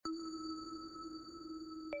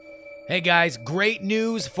Hey guys, great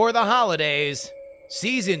news for the holidays.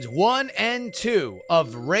 Seasons 1 and 2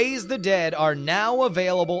 of Raise the Dead are now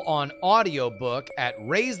available on audiobook at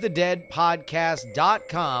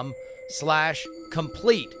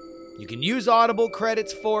raisethedeadpodcast.com/complete. You can use Audible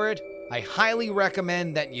credits for it. I highly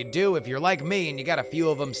recommend that you do if you're like me and you got a few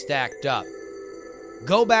of them stacked up.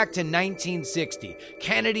 Go back to 1960,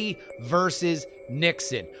 Kennedy versus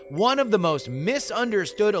Nixon, one of the most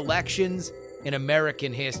misunderstood elections in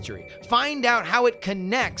American history. Find out how it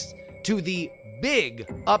connects to the big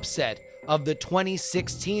upset of the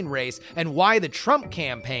 2016 race and why the Trump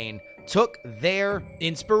campaign took their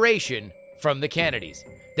inspiration from the Kennedys.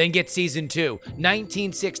 Then get season 2,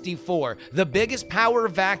 1964, the biggest power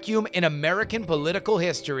vacuum in American political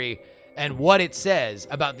history, and what it says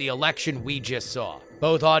about the election we just saw.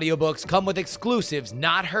 Both audiobooks come with exclusives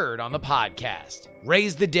not heard on the podcast.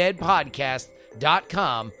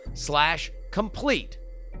 RaiseTheDeadPodcast.com/complete.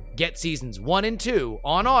 Get seasons 1 and 2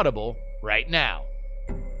 on Audible right now.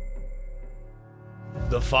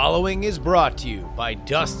 The following is brought to you by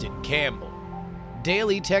Dustin Campbell,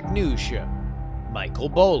 Daily Tech News Show, Michael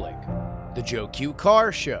Bolick, The Joe Q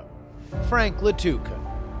Car Show, Frank Latuca,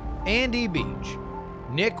 Andy Beach,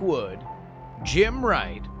 Nick Wood, Jim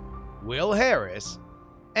Wright, Will Harris,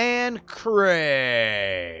 and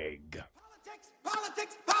Craig.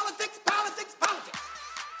 Politics, politics, politics, politics.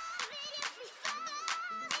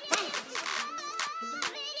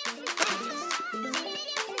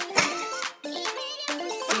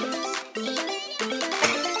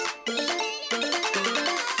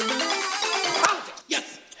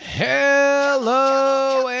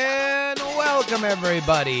 Hello and welcome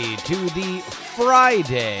everybody to the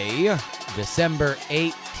Friday, December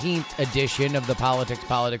 18th edition of the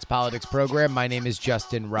Politics program. My name is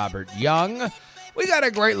Justin Robert Young. We got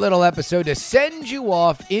a great little episode to send you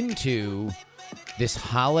off into this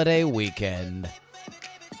holiday weekend.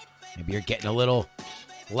 Maybe you're getting a little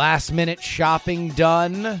last minute shopping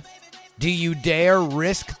done. Do you dare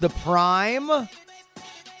risk the prime?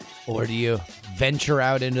 Or do you venture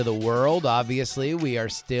out into the world? Obviously, we are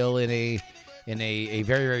still in a very,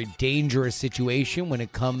 very dangerous situation when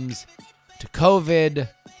it comes to COVID.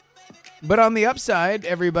 But on the upside,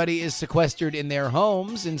 everybody is sequestered in their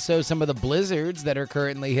homes, and so some of the blizzards that are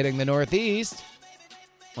currently hitting the Northeast,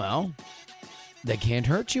 well, they can't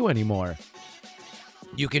hurt you anymore.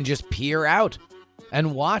 You can just peer out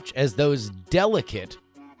and watch as those delicate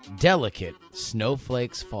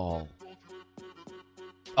snowflakes fall.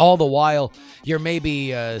 All the while, you're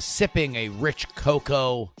maybe sipping a rich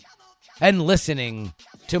cocoa and listening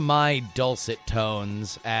to my dulcet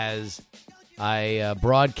tones as I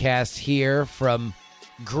broadcast here from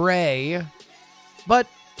gray but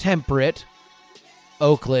temperate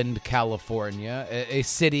Oakland, California, a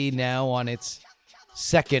city now on its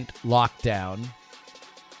second lockdown.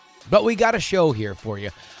 But we got a show here for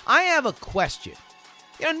you. I have a question.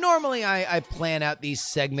 You know, normally I plan out these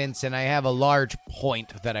segments and I have a large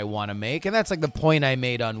point that I want to make, and that's like the point I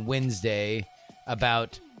made on Wednesday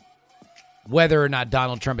about whether or not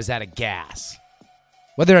Donald Trump is out of gas,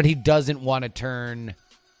 whether or not he doesn't want to turn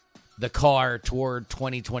the car toward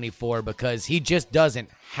 2024 because he just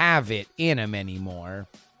doesn't have it in him anymore.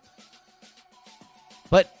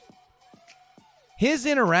 But his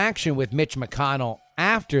interaction with Mitch McConnell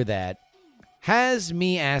after that has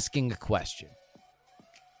me asking a question.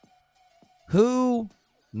 Who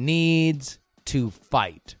needs to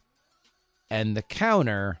fight? And the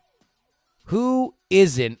counter, who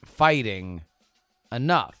isn't fighting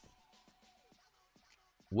enough?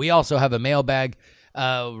 We also have a mailbag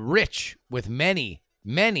rich with many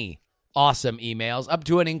awesome emails, up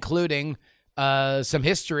to and including some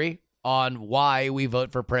history on why we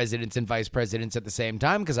vote for presidents and vice presidents at the same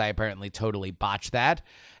time, because I apparently totally botched that,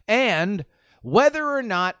 and whether or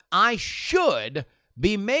not I should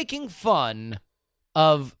be making fun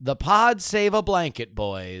of the Pod Save a Blanket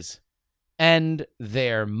boys and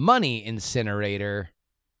their money incinerator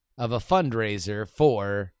of a fundraiser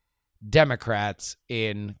for Democrats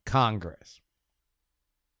in Congress.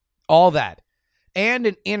 All that, and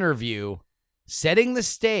an interview setting the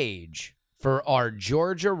stage for our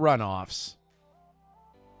Georgia runoffs.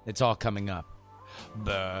 It's all coming up.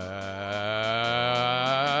 But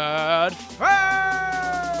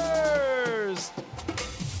first,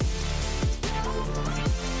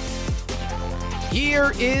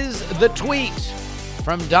 here is the tweet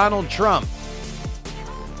from Donald Trump.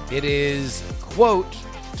 It is, quote,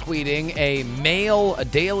 tweeting a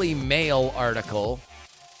Daily Mail article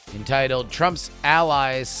entitled "Trump's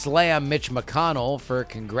Allies Slam Mitch McConnell for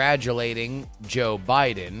Congratulating Joe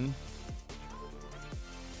Biden."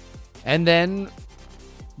 And then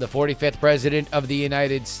the 45th president of the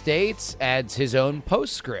United States, adds his own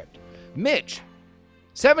postscript. Mitch,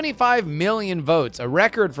 75 million votes, a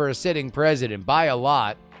record for a sitting president by a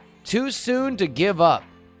lot. Too soon to give up.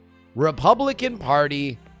 Republican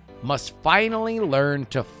Party must finally learn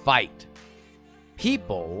to fight.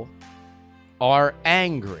 People are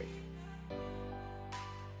angry.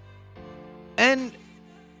 And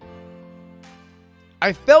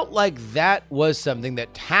I felt like that was something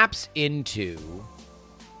that taps into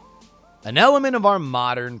an element of our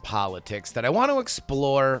modern politics that I want to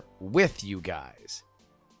explore with you guys.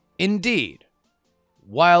 Indeed,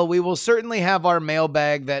 while we will certainly have our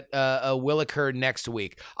mailbag that will occur next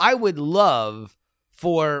week, I would love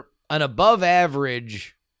for an above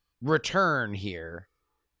average return here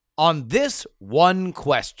on this one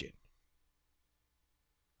question.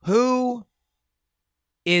 Who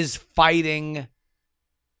is fighting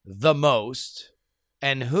the most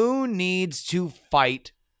and who needs to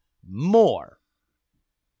fight more?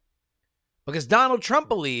 Because Donald Trump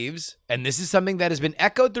believes, and this is something that has been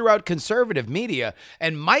echoed throughout conservative media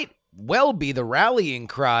and might well be the rallying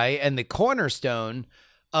cry and the cornerstone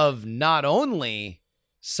of not only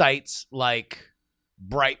sites like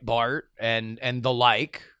Breitbart and the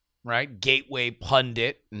like, right? Gateway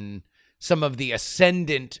Pundit and some of the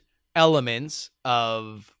ascendant elements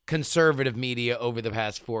of conservative media over the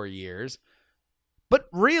past 4 years, but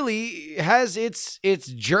really has its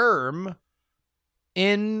germ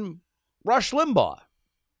in Rush Limbaugh,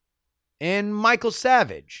 in Michael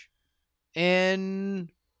Savage, in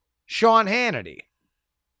Sean Hannity.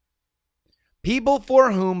 People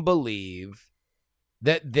for whom believe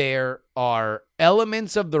that there are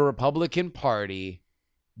elements of the Republican Party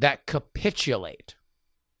that capitulate,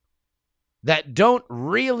 that don't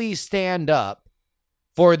really stand up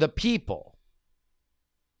for the people,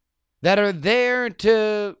 that are there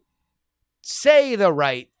to say the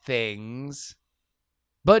right things,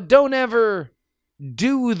 but don't ever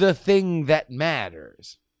do the thing that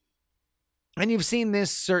matters. And you've seen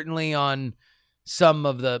this certainly on some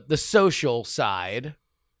of the social side,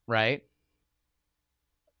 right?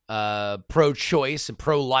 Pro-choice and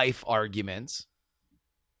pro-life arguments.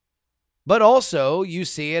 But also you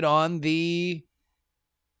see it on the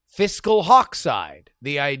fiscal hawk side.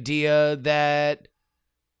 The idea that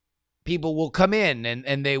people will come in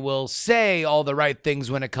and they will say all the right things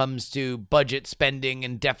when it comes to budget spending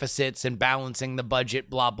and deficits and balancing the budget,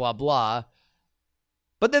 blah, blah, blah.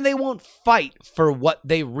 But then they won't fight for what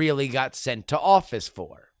they really got sent to office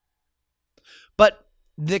for. But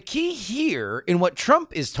the key here in what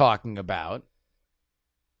Trump is talking about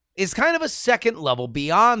is kind of a second level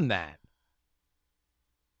beyond that.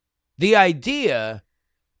 The idea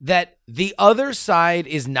that the other side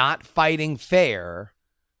is not fighting fair,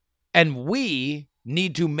 and we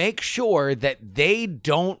need to make sure that they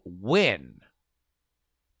don't win,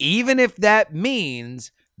 even if that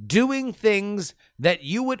means doing things that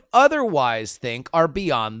you would otherwise think are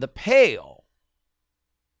beyond the pale.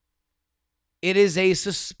 It is a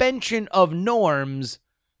suspension of norms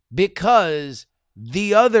because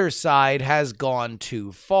the other side has gone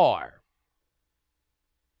too far.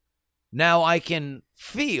 Now I can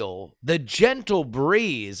feel the gentle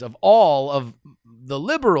breeze of all of the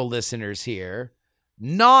liberal listeners here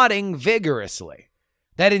nodding vigorously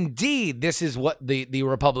that indeed this is what the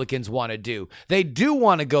Republicans want to do. They do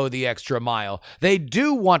want to go the extra mile. They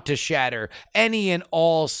do want to shatter any and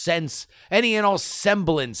all semblance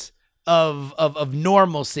of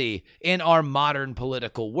normalcy in our modern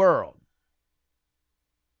political world.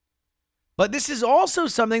 But this is also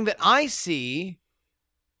something that I see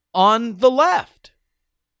on the left,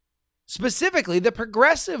 specifically the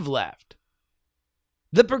progressive left.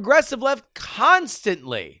 The progressive left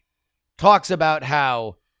constantly talks about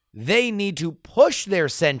how they need to push their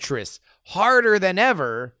centrists harder than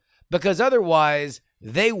ever because otherwise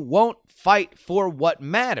they won't fight for what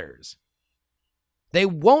matters. They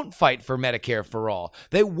won't fight for Medicare for all.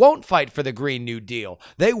 They won't fight for the Green New Deal.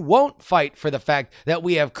 They won't fight for the fact that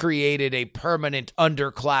we have created a permanent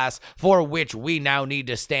underclass for which we now need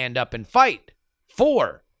to stand up and fight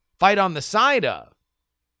for, fight on the side of.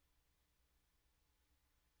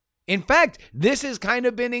 In fact, this has kind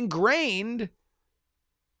of been ingrained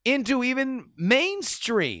into even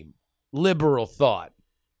mainstream liberal thought.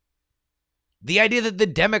 The idea that the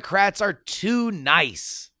Democrats are too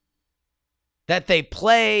nice, that they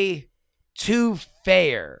play too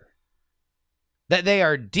fair, that they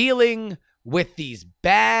are dealing with these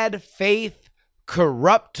bad faith,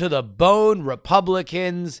 corrupt to the bone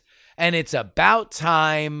Republicans, and it's about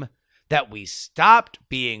time that we stopped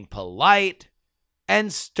being polite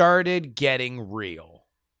and started getting real.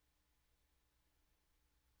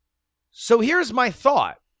 So here's my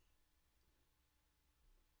thought.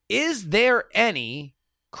 Is there any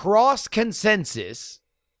cross consensus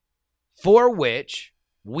for which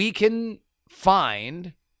we can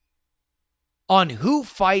find on who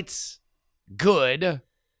fights good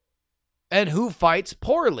and who fights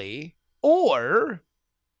poorly? Or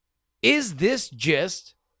is this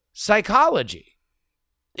just psychology?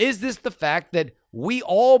 Is this the fact that we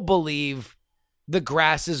all believe the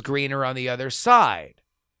grass is greener on the other side?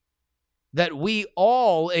 That we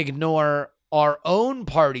all ignore our own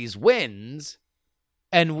party's wins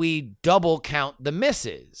and we double count the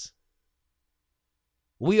misses?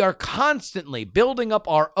 We are constantly building up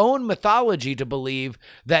our own mythology to believe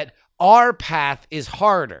that our path is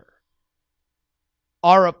harder.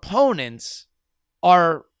 Our opponents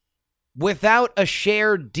are without a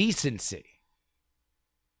shared decency.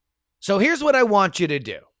 So here's what I want you to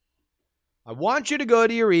do. I want you to go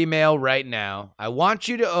to your email right now. I want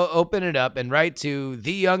you to open it up and write to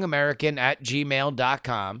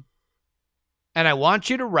theyoungamerican@gmail.com. And I want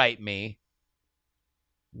you to write me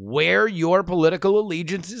where your political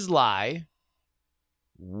allegiances lie,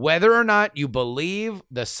 whether or not you believe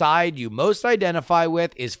the side you most identify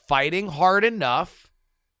with is fighting hard enough,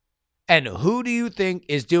 and who do you think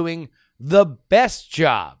is doing the best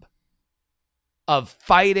job of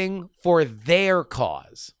fighting for their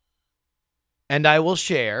cause. And I will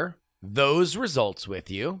share those results with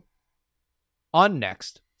you on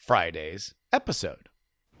next Friday's episode.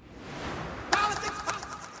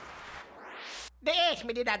 They ask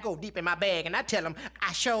me, did I go deep in my bag? And I tell them,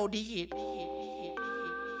 I sure did.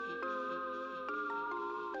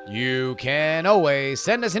 You can always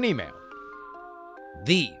send us an email.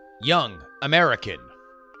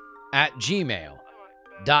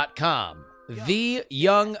 theyoungamerican@gmail.com.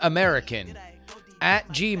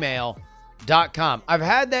 theyoungamerican@gmail.com. I've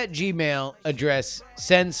had that Gmail address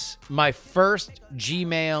since my first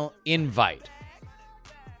Gmail invite.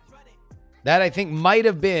 That I think might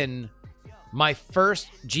have been my first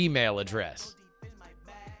Gmail address.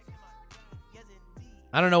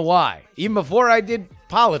 I don't know why. Even before I did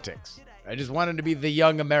politics, I just wanted to be the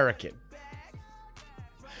young American.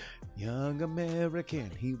 Young American,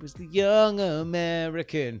 he was the young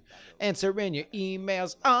American, answering your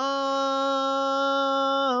emails all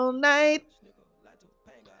night.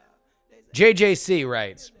 JJC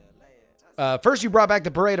writes, first you brought back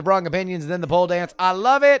the parade of wrong opinions, then the pole dance. I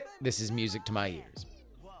love it. This is music to my ears.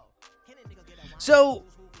 So,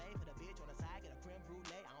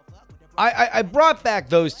 I brought back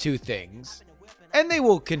those two things, and they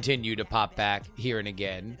will continue to pop back here and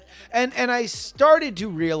again. And I started to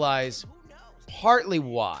realize partly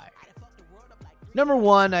why. Number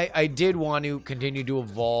one, I did want to continue to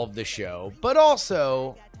evolve the show, but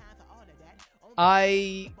also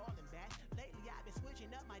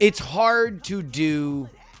it's hard to do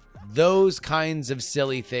those kinds of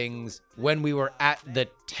silly things when we were at the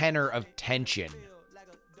tenor of tension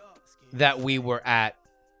that we were at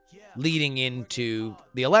leading into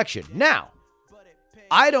the election. Now,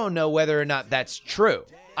 I don't know whether or not that's true.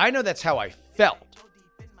 I know that's how I felt.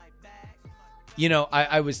 You know,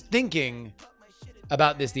 I was thinking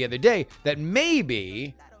about this the other day, that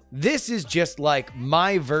maybe this is just like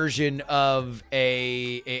my version of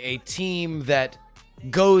a team that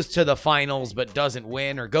goes to the finals but doesn't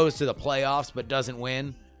win, or goes to the playoffs but doesn't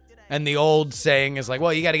win. And the old saying is like,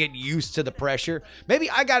 well, you got to get used to the pressure. Maybe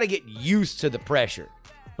I got to get used to the pressure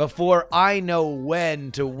before I know when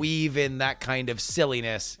to weave in that kind of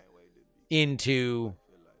silliness into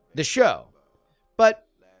the show. But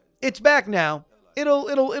it's back now.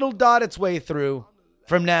 It'll dot its way through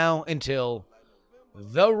from now until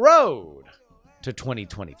the road to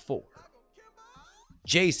 2024.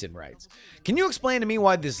 Jason writes, can you explain to me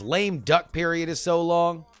why this lame duck period is so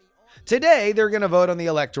long? Today, they're going to vote on the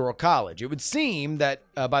Electoral College. It would seem that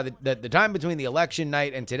by the time between the election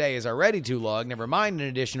night and today is already too long, never mind an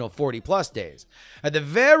additional 40-plus days. At the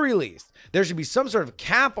very least, there should be some sort of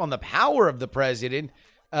cap on the power of the president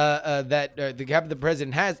the cap the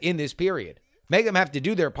president has in this period. Make them have to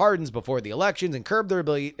do their pardons before the elections and curb their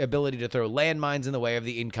ability to throw landmines in the way of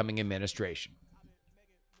the incoming administration.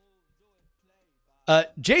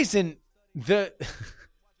 Jason, the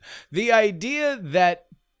idea that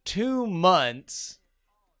 2 months,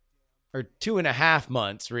 or 2.5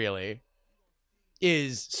 months really,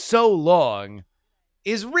 is so long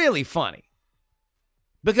is really funny.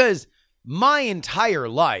 Because my entire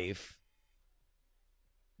life,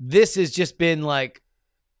 this has just been like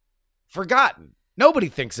forgotten. Nobody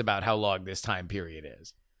thinks about how long this time period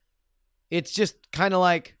is. It's just kind of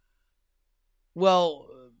like, well,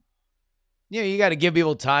 you got to give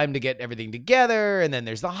people time to get everything together, and then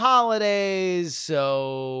there's the holidays,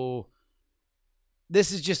 so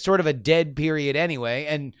this is just sort of a dead period anyway.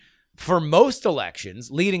 And for most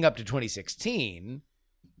elections leading up to 2016,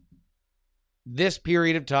 this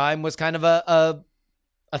period of time was kind of a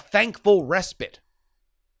thankful respite,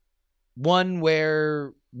 one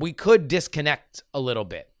where we could disconnect a little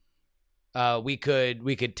bit. We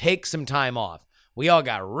could take some time off. We all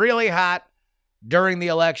got really hot during the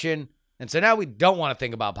election, and so now we don't want to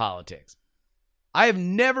think about politics. I have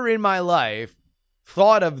never in my life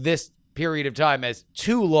thought of this period of time as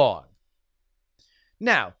too long.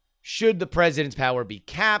 Now, should the president's power be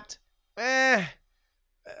capped? I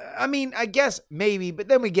mean, I guess maybe, but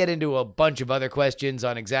then we get into a bunch of other questions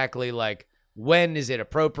on exactly like when is it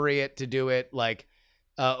appropriate to do it, like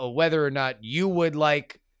whether or not you would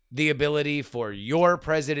like the ability for your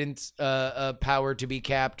president's power to be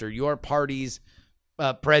capped, or your party's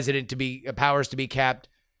president to be powers to be capped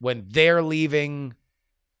when they're leaving.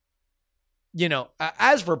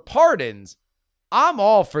 As for pardons, I'm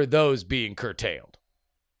all for those being curtailed.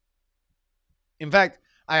 In fact,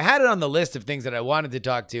 I had it on the list of things that I wanted to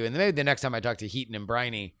talk to, and maybe the next time I talk to Heaton and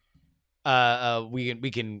Briney,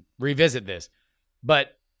 we can revisit this.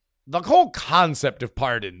 But the whole concept of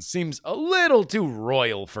pardons seems a little too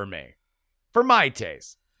royal for me, for my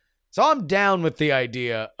taste. So I'm down with the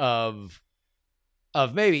idea of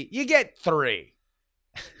maybe you get 3.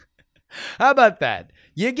 How about that?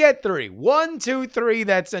 You get 3. 1, 2, 3,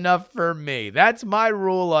 that's enough for me. That's my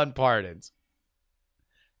rule on pardons.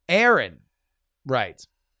 Aaron writes,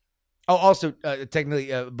 also,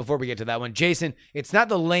 technically, before we get to that one, Jason, it's not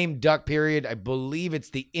the lame duck period. I believe it's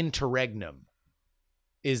the interregnum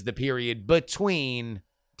is the period between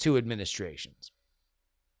 2 administrations.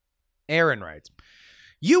 Aaron writes,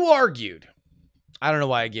 you argued. I don't know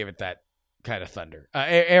why I gave it that kind of thunder.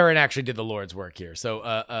 Aaron actually did the Lord's work here.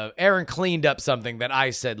 So Aaron cleaned up something that I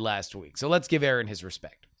said last week. So let's give Aaron his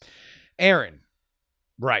respect. Aaron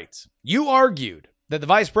writes, you argued that the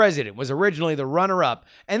vice president was originally the runner-up,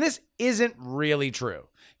 and this isn't really true.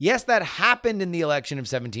 Yes, that happened in the election of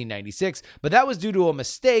 1796, but that was due to a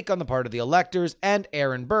mistake on the part of the electors, and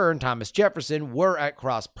Aaron Burr and Thomas Jefferson were at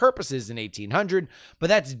cross purposes in 1800, but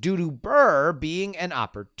that's due to Burr being an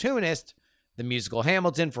opportunist. The musical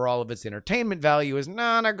Hamilton, for all of its entertainment value, is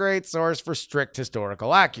not a great source for strict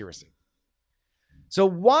historical accuracy. So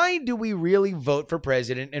why do we really vote for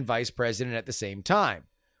president and vice president at the same time?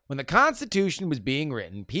 When the Constitution was being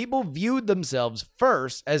written, people viewed themselves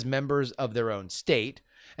first as members of their own state,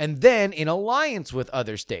 and then in alliance with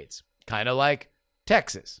other states, kind of like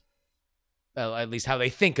Texas, at least how they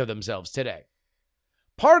think of themselves today.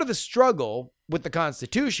 Part of the struggle with the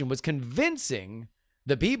Constitution was convincing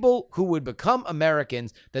the people who would become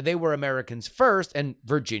Americans that they were Americans first and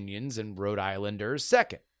Virginians and Rhode Islanders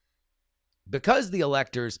second. Because the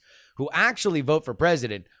electors who actually vote for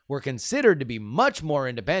president were considered to be much more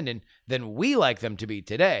independent than we like them to be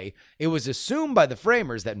today, it was assumed by the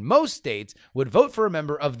framers that most states would vote for a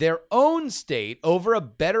member of their own state over a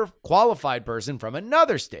better qualified person from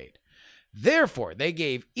another state. Therefore, they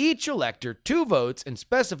gave each elector 2 votes and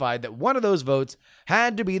specified that one of those votes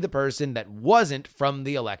had to be the person that wasn't from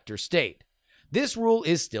the elector state. This rule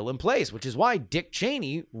is still in place, which is why Dick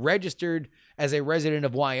Cheney registered as a resident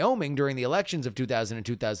of Wyoming during the elections of 2000 and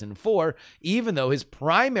 2004, even though his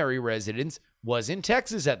primary residence was in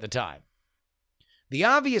Texas at the time. The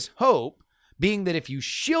obvious hope being that if you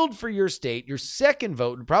shilled for your state, your second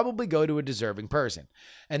vote would probably go to a deserving person,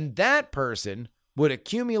 and that person would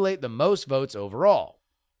accumulate the most votes overall.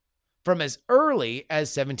 From as early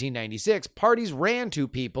as 1796, parties ran to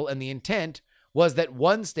people, and the intent was that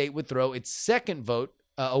one state would throw its second vote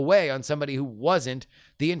away on somebody who wasn't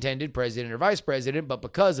the intended president or vice president, but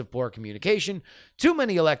because of poor communication, too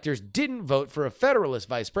many electors didn't vote for a Federalist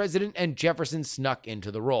vice president, and Jefferson snuck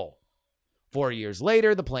into the role. 4 years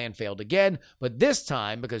later, the plan failed again, but this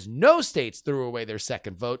time, because no states threw away their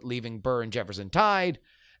second vote, leaving Burr and Jefferson tied,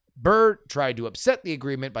 Burr tried to upset the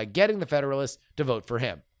agreement by getting the Federalists to vote for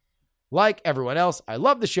him. Like everyone else, I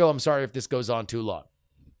love the show. I'm sorry if this goes on too long.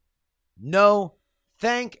 No,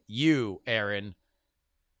 thank you, Aaron.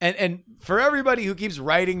 And for everybody who keeps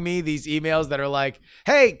writing me these emails that are like,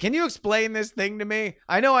 hey, can you explain this thing to me?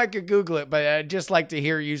 I know I could Google it, but I'd just like to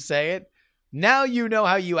hear you say it. Now you know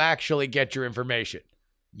how you actually get your information.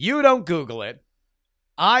 You don't Google it.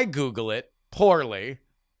 I Google it poorly.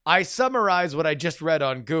 I summarize what I just read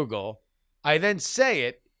on Google. I then say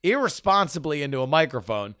it irresponsibly into a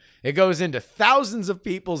microphone. It goes into thousands of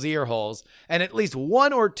people's ear holes, and at least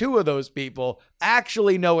 1 or 2 of those people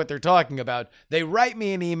actually know what they're talking about. They write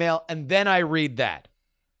me an email, and then I read that.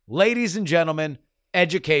 Ladies and gentlemen,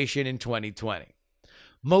 education in 2020.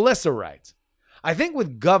 Melissa writes, I think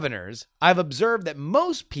with governors, I've observed that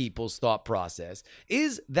most people's thought process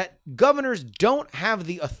is that governors don't have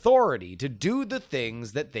the authority to do the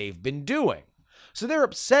things that they've been doing. So they're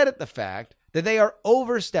upset at the fact that they are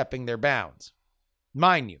overstepping their bounds.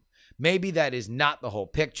 Mind you, maybe that is not the whole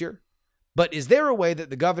picture, but is there a way that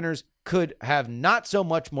the governors could have not so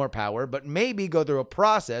much more power, but maybe go through a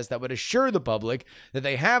process that would assure the public that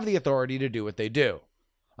they have the authority to do what they do?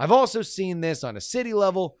 I've also seen this on a city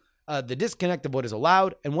level, the disconnect of what is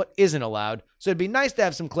allowed and what isn't allowed, so it'd be nice to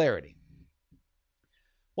have some clarity.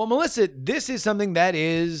 Well, Melissa, this is something that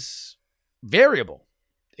is variable.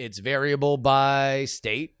 It's variable by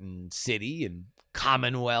state and city and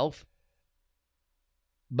commonwealth.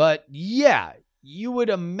 But yeah, you would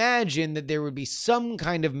imagine that there would be some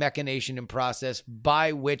kind of machination and process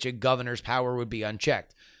by which a governor's power would be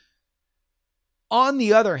unchecked. On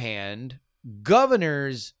the other hand,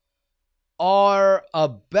 governors are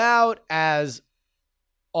about as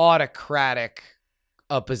autocratic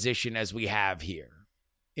a position as we have here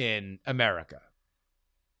in America.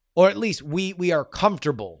 Or at least we are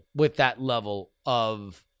comfortable with that level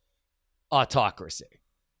of autocracy.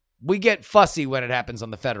 We get fussy when it happens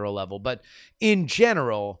on the federal level, but in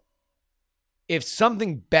general, if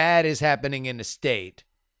something bad is happening in a state,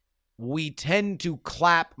 we tend to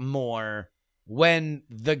clap more when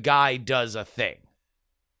the guy does a thing.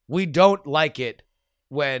 We don't like it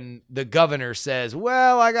when the governor says,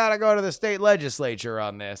 well, I got to go to the state legislature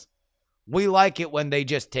on this. We like it when they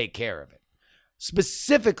just take care of it,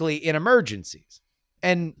 specifically in emergencies.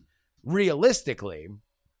 And realistically,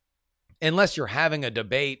 unless you're having a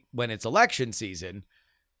debate when it's election season,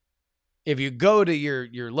 if you go to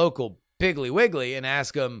your local Piggly Wiggly and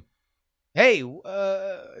ask them, hey,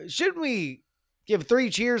 shouldn't we give 3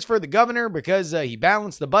 cheers for the governor because he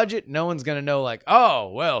balanced the budget? No one's going to know, like, oh,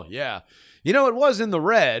 well, yeah. You know, it was in the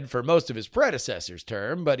red for most of his predecessor's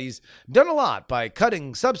term, but he's done a lot by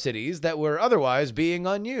cutting subsidies that were otherwise being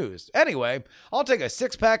unused. Anyway, I'll take a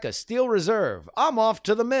 6-pack of Steel Reserve. I'm off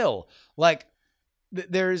to the mill. Like,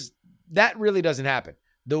 that really doesn't happen.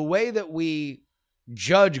 The way that we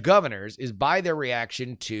judge governors is by their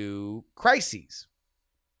reaction to crises.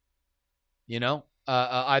 You know,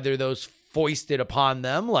 either those foisted upon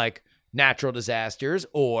them like natural disasters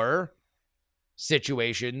or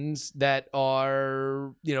situations that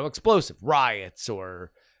are, explosive, riots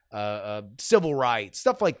or civil rights,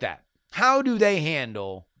 stuff like that. How do they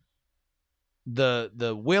handle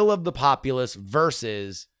the will of the populace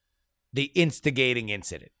versus the instigating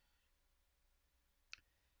incident?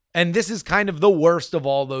 And this is kind of the worst of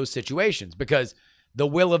all those situations because the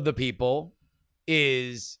will of the people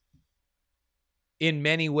is in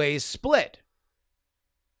many ways split.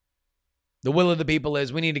 The will of the people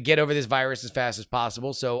is we need to get over this virus as fast as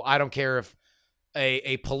possible. So I don't care if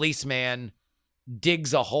a policeman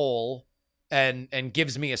digs a hole and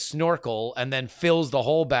gives me a snorkel and then fills the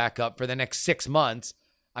hole back up for the next 6 months.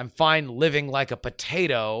 I'm fine living like a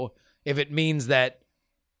potato if it means that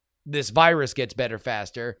this virus gets better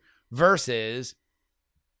faster versus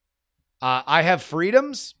I have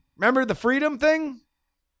freedoms. Remember the freedom thing?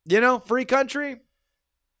 Free country.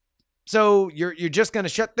 So you're just going to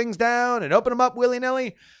shut things down and open them up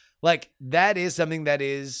willy-nilly? Like, that is something that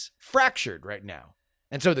is fractured right now.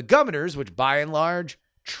 And so the governors, which by and large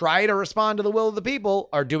try to respond to the will of the people,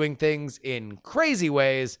 are doing things in crazy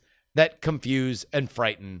ways that confuse and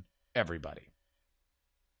frighten everybody.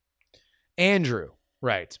 Andrew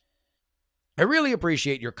writes, I really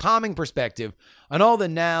appreciate your calming perspective on all the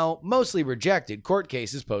now mostly rejected court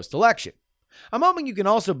cases post-election. I'm hoping you can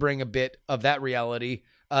also bring a bit of that reality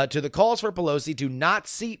to the calls for Pelosi to not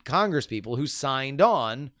seat congresspeople who signed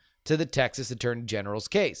on to the Texas Attorney General's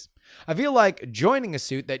case. I feel like joining a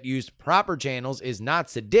suit that used proper channels is not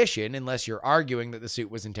sedition unless you're arguing that the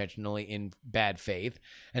suit was intentionally in bad faith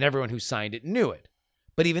and everyone who signed it knew it.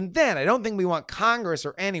 But even then, I don't think we want Congress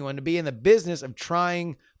or anyone to be in the business of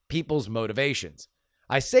trying people's motivations.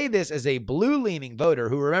 I say this as a blue-leaning voter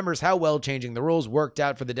who remembers how well changing the rules worked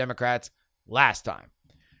out for the Democrats last time.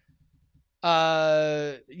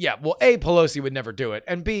 Yeah, well, A, Pelosi would never do it,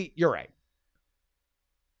 and B, you're right.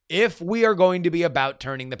 If we are going to be about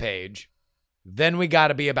turning the page, then we got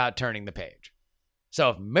to be about turning the page. So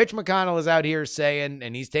if Mitch McConnell is out here saying,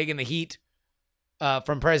 and he's taking the heat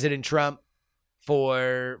from President Trump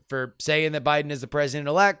for saying that Biden is the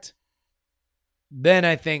president-elect, then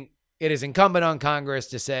I think it is incumbent on Congress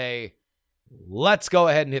to say, let's go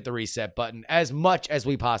ahead and hit the reset button as much as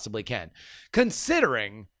we possibly can,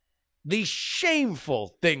 considering the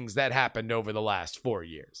shameful things that happened over the last 4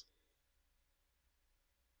 years.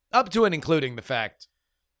 Up to and including the fact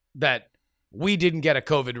that we didn't get a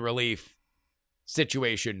COVID relief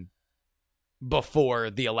situation before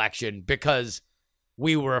the election because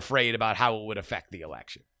we were afraid about how it would affect the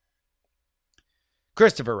election.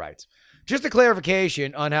 Christopher writes, just a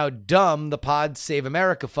clarification on how dumb the Pod Save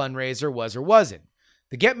America fundraiser was or wasn't.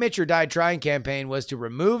 The Get Mitch or Die Trying campaign was to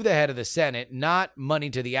remove the head of the Senate, not money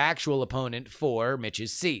to the actual opponent for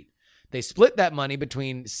Mitch's seat. They split that money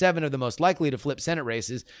between 7 of the most likely to flip Senate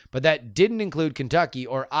races, but that didn't include Kentucky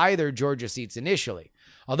or either Georgia seats initially,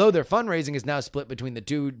 although their fundraising is now split between the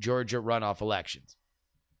 2 Georgia runoff elections.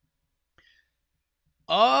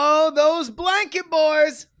 Oh, those blanket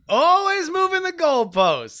boys, always moving the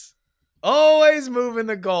goalposts. Always moving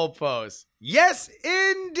the goalposts. Yes,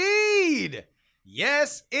 indeed.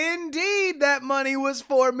 Yes, indeed, that money was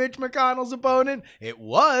for Mitch McConnell's opponent. It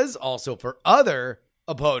was also for other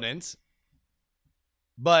opponents.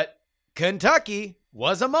 But Kentucky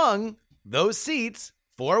was among those seats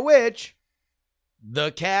for which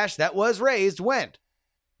the cash that was raised went.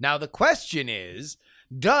 Now, the question is,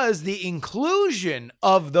 does the inclusion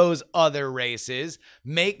of those other races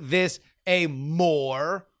make this a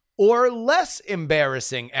more or less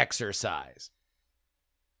embarrassing exercise?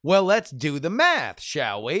 Well, let's do the math,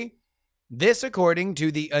 shall we? This according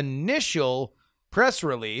to the initial press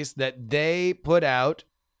release that they put out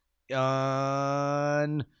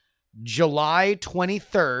on July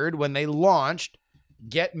 23rd when they launched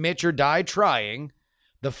Get Mitch or Die Trying.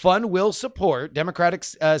 The fund will support Democratic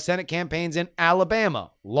Senate campaigns in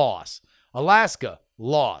Alabama, loss. Alaska,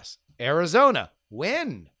 loss. Arizona,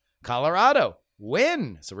 win. Colorado,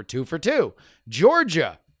 win. So we're 2 for 2.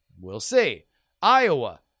 Georgia, we'll see.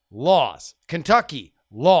 Iowa, loss. Kentucky,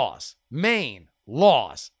 loss. Maine,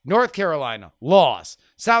 loss. North Carolina, loss.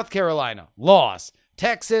 South Carolina, loss.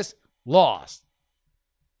 Texas, lost.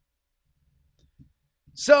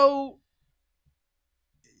 So,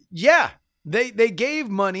 yeah, they gave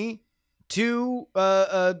money to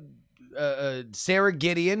Sarah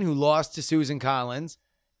Gideon, who lost to Susan Collins.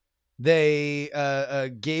 They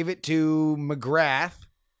gave it to McGrath,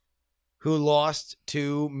 who lost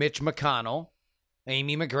to Mitch McConnell,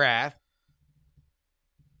 Amy McGrath.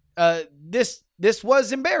 This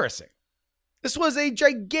was embarrassing. This was a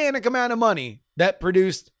gigantic amount of money that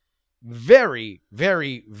produced very,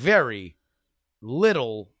 very, very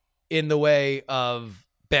little in the way of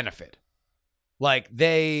benefit. Like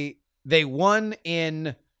they won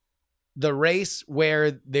in the race where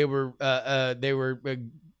they were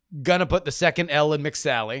gonna put the second L in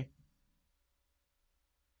McSally,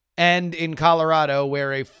 and in Colorado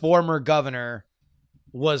where a former governor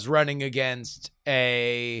was running against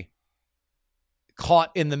a caught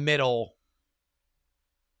in the middle,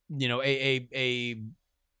 a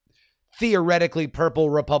theoretically purple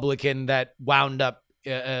Republican that wound up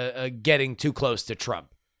getting too close to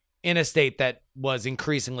Trump in a state that was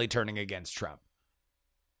increasingly turning against Trump.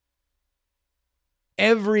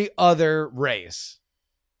 Every other race,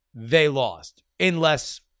 they lost,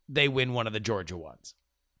 unless they win one of the Georgia ones.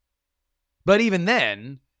 But even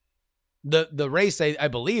then, the race I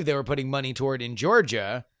believe they were putting money toward in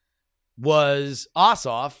Georgia was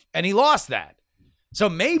Ossoff, and he lost that. So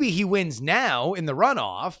maybe he wins now in the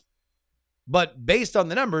runoff, but based on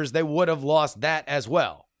the numbers, they would have lost that as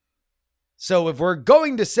well. So if we're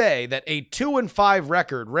going to say that a 2-5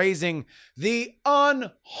 record raising the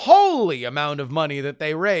unholy amount of money that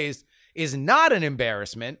they raised is not an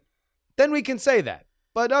embarrassment, then we can say that.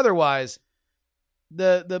 But otherwise,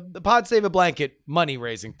 the Pod Save a Blanket money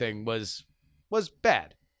raising thing was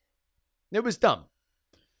bad. It was dumb.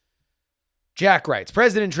 Jack writes,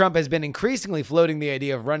 President Trump has been increasingly floating the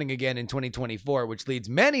idea of running again in 2024, which leads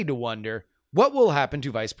many to wonder what will happen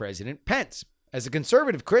to Vice President Pence. As a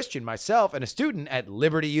conservative Christian myself and a student at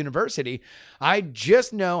Liberty University, I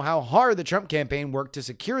just know how hard the Trump campaign worked to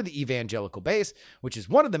secure the evangelical base, which is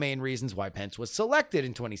one of the main reasons why Pence was selected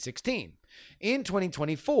in 2016. In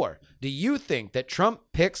 2024, do you think that Trump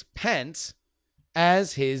picks Pence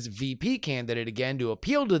as his VP candidate again to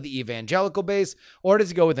appeal to the evangelical base, or does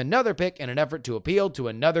he go with another pick in an effort to appeal to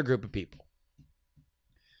another group of people?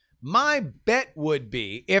 My bet would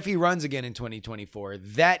be, if he runs again in 2024,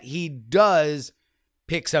 that he does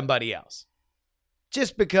pick somebody else.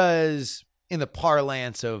 Just because, in the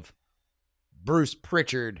parlance of Bruce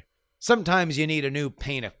Pritchard, sometimes you need a new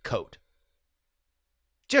paint of coat.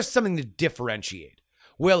 Just something to differentiate.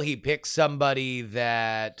 Will he pick somebody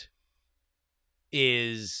that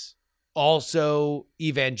is also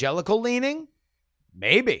evangelical leaning?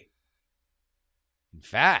 Maybe. In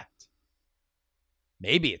fact,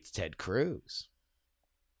 maybe it's Ted Cruz.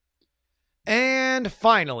 And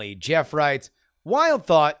finally, Jeff writes, Wild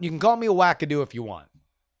thought, you can call me a wackadoo if you want.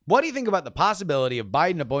 What do you think about the possibility of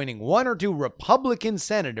Biden appointing 1 or 2 Republican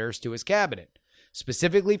senators to his cabinet,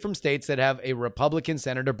 specifically from states that have a Republican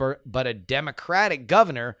senator but a Democratic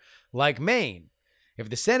governor like Maine? If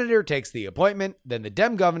the senator takes the appointment, then the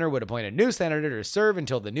Dem governor would appoint a new senator to serve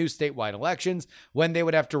until the new statewide elections, when they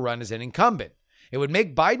would have to run as an incumbent. It would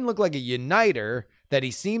make Biden look like a uniter that he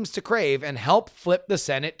seems to crave and help flip the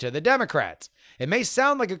Senate to the Democrats. It may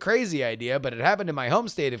sound like a crazy idea, but it happened in my home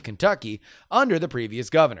state of Kentucky under the previous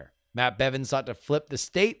governor. Matt Bevin sought to flip the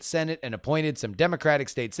state Senate and appointed some Democratic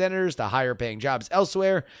state senators to higher paying jobs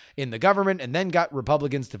elsewhere in the government, and then got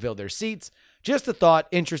Republicans to fill their seats. Just a thought,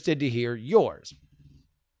 interested to hear yours.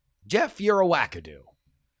 Jeff, you're a wackadoo.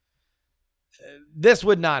 This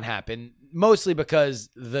would not happen, mostly because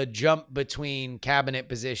the jump between cabinet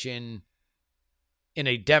position in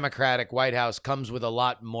a Democratic White House comes with a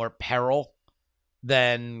lot more peril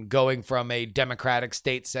than going from a Democratic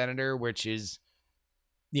state senator, which is,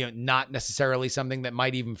 not necessarily something that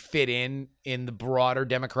might even fit in the broader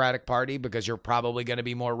Democratic Party, because you're probably going to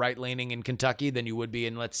be more right-leaning in Kentucky than you would be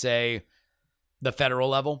in, let's say, the federal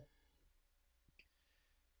level.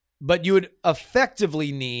 But you would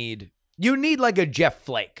effectively need like a Jeff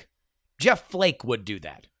Flake. Jeff Flake would do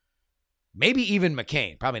that. Maybe even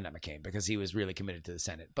McCain. Probably not McCain, because he was really committed to the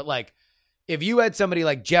Senate. But like, if you had somebody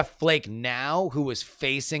like Jeff Flake now who was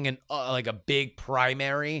facing a big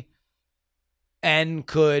primary and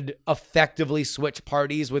could effectively switch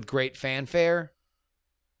parties with great fanfare,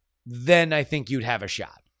 then I think you'd have a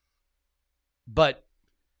shot. But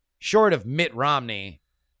short of Mitt Romney,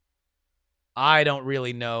 I don't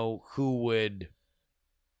really know who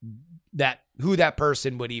that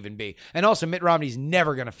person would even be. And also, Mitt Romney's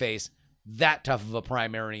never going to face that tough of a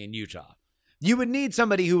primary in Utah. You would need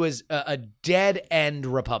somebody who is a dead-end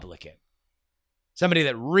Republican. Somebody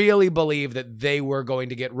that really believed that they were going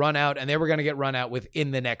to get run out, and they were going to get run out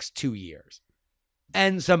within the next 2 years.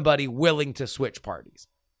 And somebody willing to switch parties.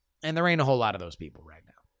 And there ain't a whole lot of those people right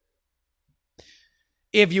now.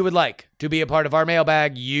 If you would like to be a part of our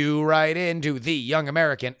mailbag, you write into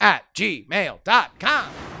theyoungamerican@gmail.com.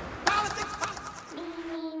 Politics,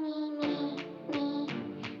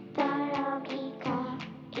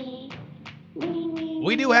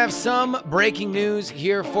 We do have some breaking news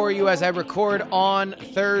here for you as I record on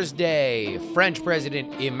Thursday. French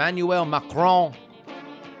President Emmanuel Macron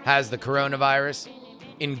has the coronavirus.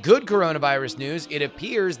 In good coronavirus news, it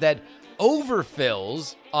appears that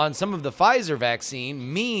overfills on some of the Pfizer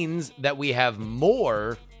vaccine means that we have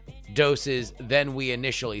more doses than we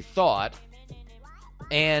initially thought.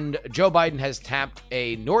 And Joe Biden has tapped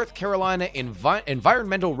a North Carolina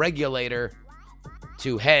environmental regulator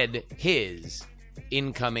to head his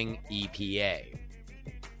incoming EPA.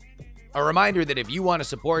 A reminder that if you want to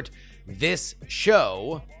support this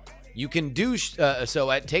show, you can do so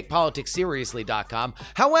at takepoliticsseriously.com.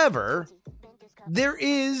 However, there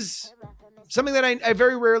is something that I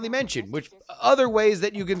very rarely mention, which other ways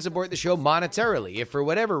that you can support the show monetarily, if for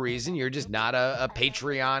whatever reason you're just not a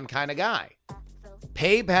Patreon kind of guy.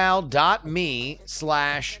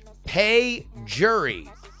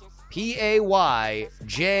 PayPal.me/payjury. PAYJURY.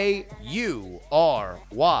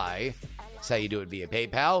 That's how you do it via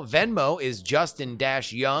PayPal. Venmo is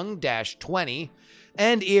Justin-Young-20.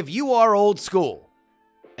 And if you are old school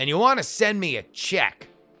and you want to send me a check,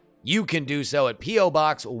 you can do so at P.O.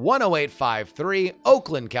 Box 10853,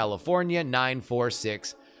 Oakland, California,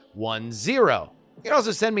 94610. You can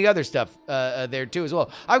also send me other stuff there too as well.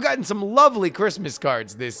 I've gotten some lovely Christmas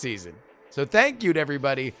cards this season. So thank you to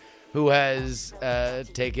everybody who has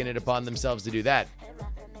taken it upon themselves to do that.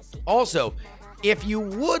 Also, if you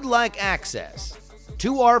would like access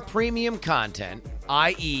to our premium content,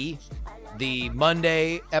 i.e., the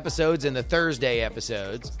Monday episodes and the Thursday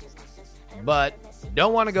episodes, but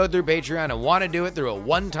don't want to go through Patreon and want to do it through a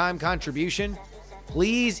one-time contribution,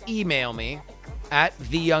 please email me at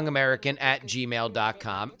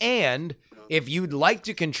theyoungamerican@gmail.com. And if you'd like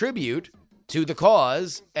to contribute to the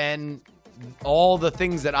cause and all the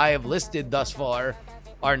things that I have listed thus far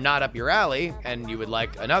are not up your alley and you would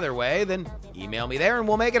like another way, then email me there and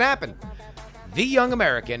we'll make it happen.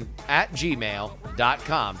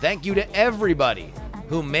 theyoungamerican@gmail.com. Thank you to everybody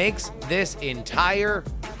who makes this entire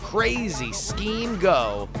crazy scheme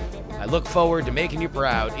go. I look forward to making you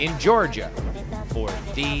proud in Georgia for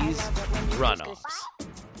these runoffs.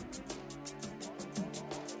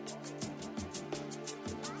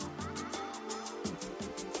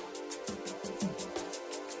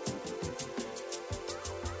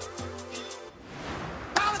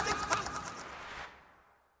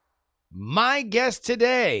 My guest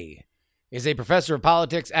today is a professor of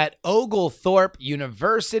politics at Oglethorpe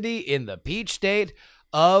University in the Peach State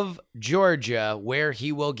of Georgia, where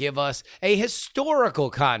he will give us a historical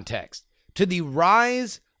context to the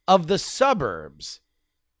rise of the suburbs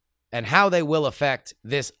and how they will affect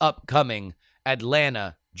this upcoming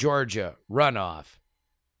Atlanta, Georgia runoff.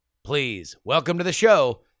 Please welcome to the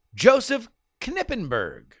show, Joseph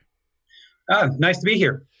Knippenberg. Nice to be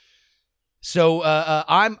here. So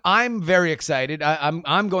I'm very excited.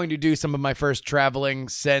 I'm going to do some of my first traveling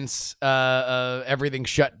since everything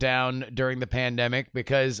shut down during the pandemic,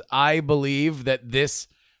 because I believe that this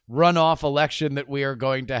runoff election that we are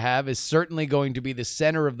going to have is certainly going to be the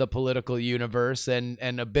center of the political universe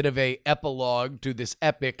and a bit of a epilogue to this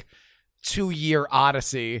epic 2-year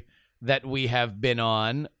odyssey that we have been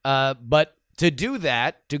on. But to do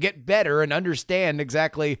that, to get better and understand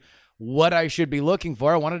exactly what I should be looking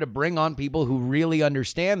for, I wanted to bring on people who really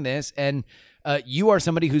understand this. And you are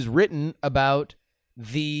somebody who's written about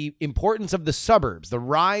the importance of the suburbs, the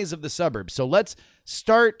rise of the suburbs. So let's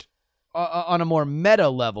start on a more meta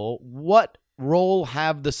level. What role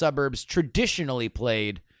have the suburbs traditionally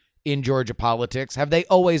played in Georgia politics? Have they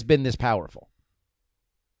always been this powerful?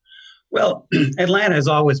 Well, Atlanta has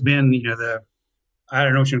always been, I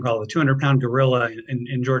don't know what you call it, the 200-pound gorilla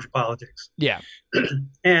in Georgia politics. Yeah.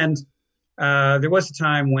 And there was a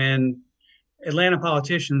time when Atlanta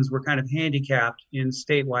politicians were kind of handicapped in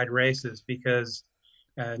statewide races because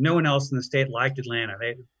no one else in the state liked Atlanta.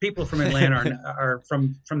 People from Atlanta are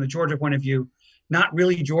from the Georgia point of view, not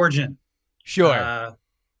really Georgian. Sure.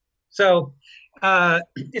 So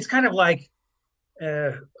it's kind of like,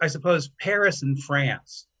 I suppose, Paris and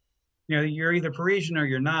France. You're either Parisian or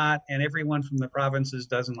you're not, and everyone from the provinces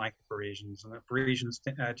doesn't like the Parisians, and the Parisians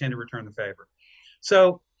tend to return the favor.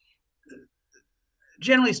 So,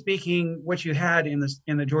 generally speaking, what you had in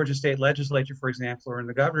the Georgia state legislature, for example, or in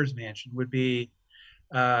the governor's mansion, would be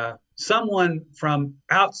someone from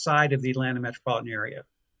outside of the Atlanta metropolitan area,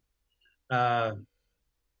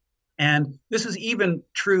 and this was even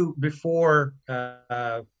true before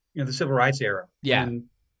the civil rights era. Yeah. And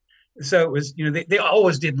so it was, they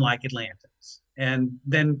always didn't like Atlantans. And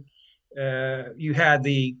then you had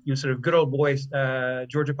the sort of good old boys,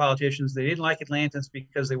 Georgia politicians. They didn't like Atlantans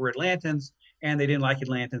because they were Atlantans, and they didn't like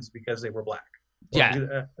Atlantans because they were black. Yeah,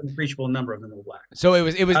 an appreciable number of them were black. So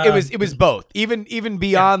it was both. Even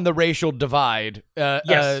beyond the racial divide,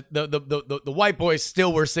 yes. The white boys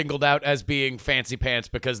still were singled out as being fancy pants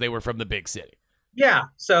because they were from the big city. Yeah.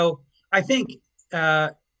 So I think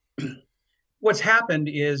what's happened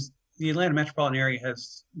is the Atlanta metropolitan area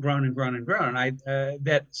has grown and grown and grown.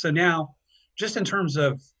 So now, just in terms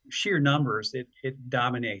of sheer numbers, it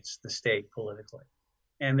dominates the state politically,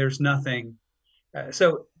 and there's nothing.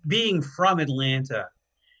 So being from Atlanta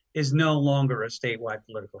is no longer a statewide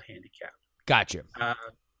political handicap. Gotcha.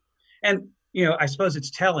 And I suppose it's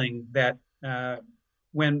telling that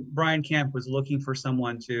when Brian Kemp was looking for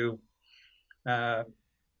someone to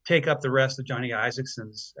take up the rest of Johnny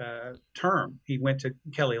Isakson's term, he went to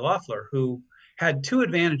Kelly Loeffler, who had two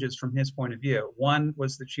advantages from his point of view. One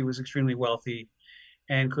was that she was extremely wealthy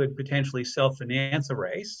and could potentially self-finance a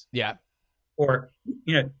race. Yeah. Or,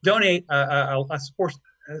 donate a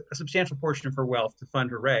substantial portion of her wealth to fund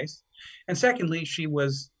her race. And secondly, she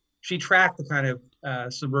tracked the kind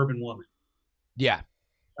of suburban woman. Yeah.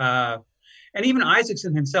 And even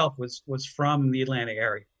Isakson himself was from the Atlanta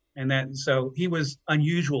area. And so he was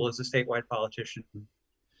unusual as a statewide politician.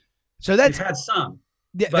 So that's He's had some,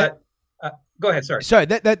 yeah, but go ahead. Sorry,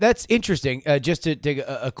 that's interesting. Just to take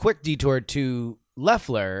a quick detour to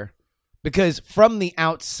Loeffler, because from the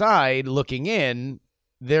outside looking in,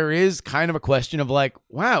 there is kind of a question of like,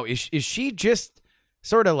 wow, is she just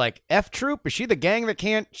sort of like F Troop? Is she the gang that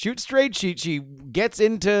can't shoot straight? She gets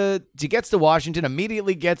to Washington,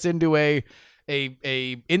 immediately gets into a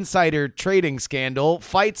insider trading scandal,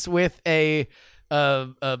 fights with a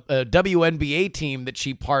WNBA team that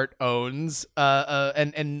she part owns,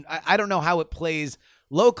 and I don't know how it plays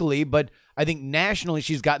locally, but I think nationally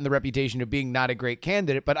she's gotten the reputation of being not a great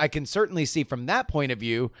candidate. But I can certainly see from that point of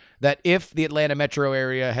view that if the Atlanta metro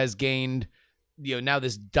area has gained, now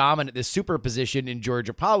this super position in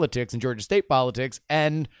Georgia politics and Georgia state politics,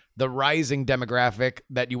 and the rising demographic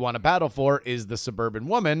that you want to battle for is the suburban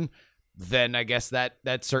woman, then I guess that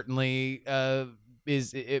certainly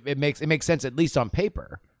it makes sense, at least on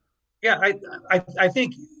paper. Yeah, I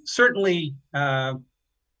think certainly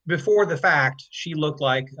before the fact, she looked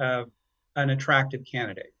like an attractive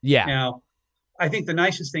candidate. Yeah. Now, I think the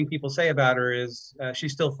nicest thing people say about her is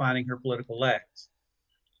she's still finding her political legs.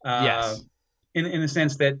 Yes. In the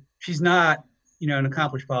sense that she's not, an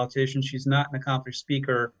accomplished politician. She's not an accomplished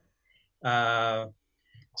speaker.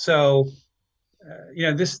 So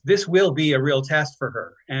this will be a real test for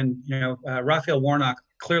her. And Raphael Warnock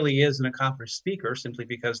clearly is an accomplished speaker simply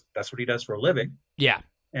because that's what he does for a living. Yeah.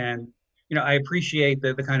 And I appreciate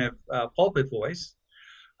the kind of pulpit voice.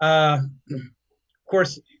 Of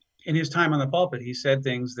course, in his time on the pulpit, he said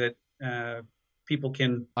things that people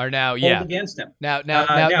can are now hold against him. Now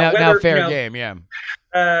whether, fair game. Yeah.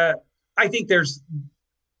 I think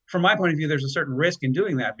from my point of view, there's a certain risk in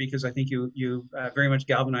doing that because I think you very much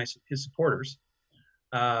galvanize his supporters.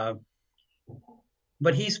 But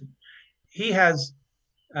he has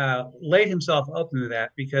laid himself open to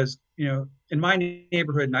that because in my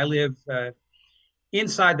neighborhood, and I live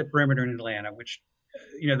inside the perimeter in Atlanta, which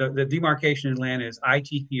the demarcation in Atlanta is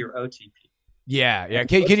ITP or OTP. Yeah.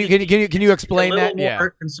 Can you explain that?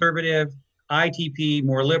 More conservative, ITP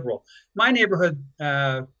more liberal. My neighborhood,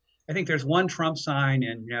 I think there's one Trump sign,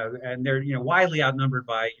 and they're widely outnumbered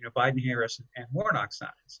by Biden, Harris, and Warnock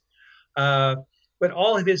signs. But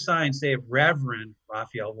all of his signs say Reverend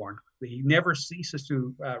Raphael Warnock. He never ceases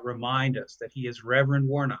to remind us that he is Reverend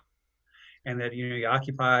Warnock, and that he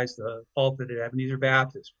occupies the pulpit at Ebenezer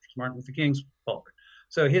Baptist, which is Martin Luther King's pulpit.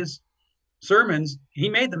 So his sermons, he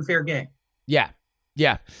made them fair game. Yeah.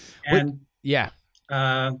 And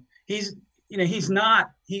he's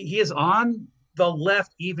not. He is on the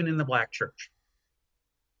left, even in the black church.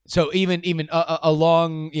 So even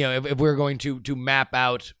along, if we're going to map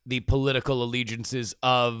out the political allegiances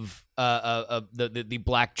of the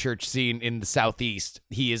black church scene in the Southeast,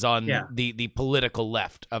 he is on the political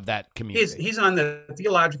left of that community. He's on the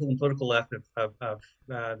theological and political left of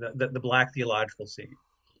the black theological scene.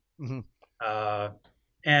 Mm-hmm.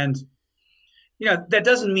 And that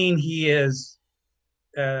doesn't mean he is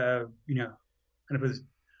kind of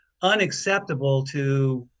unacceptable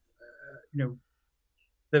to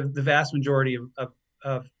the vast majority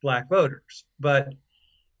of black voters, but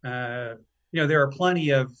there are plenty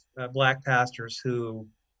of black pastors who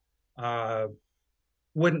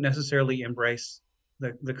wouldn't necessarily embrace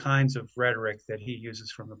the kinds of rhetoric that he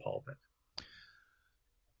uses from the pulpit.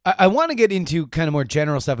 I want to get into kind of more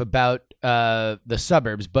general stuff about the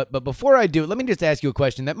suburbs, but before I do, let me just ask you a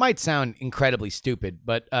question that might sound incredibly stupid,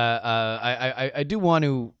 but I do want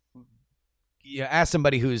to ask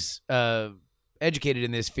somebody who's educated in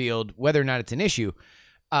this field whether or not it's an issue.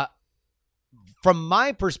 From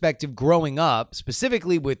my perspective, growing up,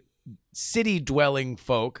 specifically with city-dwelling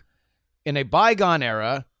folk in a bygone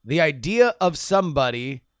era, the idea of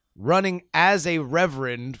somebody running as a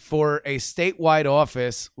reverend for a statewide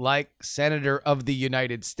office like Senator of the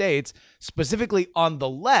United States, specifically on the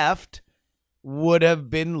left, would have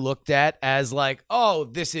been looked at as like, oh,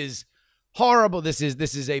 this is horrible. This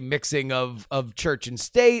is a mixing of church and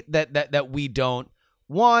state that we don't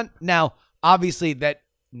want. Now, obviously, that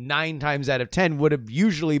 9 times out of 10 would have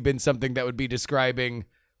usually been something that would be describing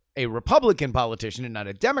a Republican politician and not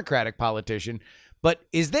a Democratic politician. But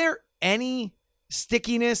is there any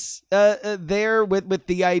stickiness there with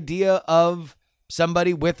the idea of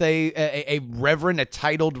somebody with a reverend, a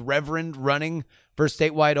titled reverend, running for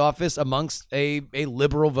statewide office amongst a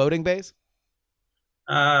liberal voting base?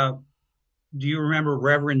 Do you remember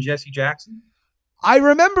Reverend Jesse Jackson? I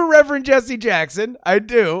remember Reverend Jesse Jackson. I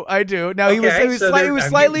do. Now he was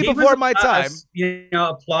slightly before my time.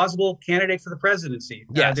 A plausible candidate for the presidency.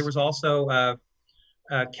 Yes. There was also a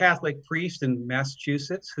Catholic priest in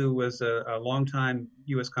Massachusetts who was a longtime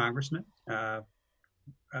U.S. congressman. I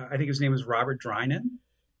think his name was Robert Drinan,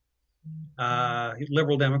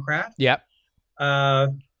 liberal Democrat. Yep.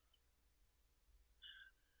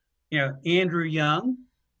 Andrew Young,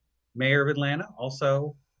 mayor of Atlanta,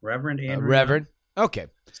 also Reverend Andrew. Reverend. Young. Okay.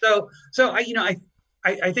 So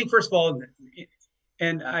I think first of all,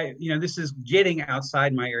 and this is getting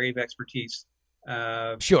outside my area of expertise.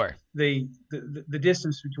 Sure. The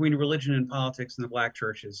distance between religion and politics in the black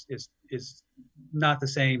church is not the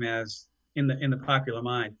same as in the popular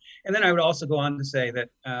mind. And then I would also go on to say that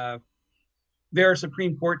there are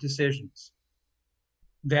Supreme Court decisions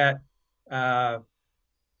that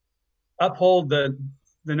uphold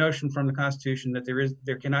the notion from the Constitution that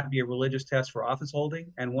there cannot be a religious test for office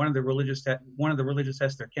holding, and one of the religious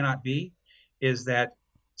tests there cannot be is that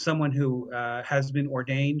someone who has been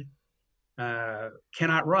ordained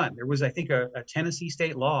cannot run. There was, I think, a Tennessee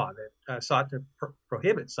state law that sought to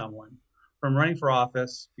prohibit someone from running for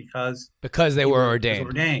office because they were ordained.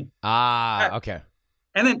 Okay.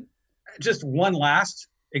 And then just one last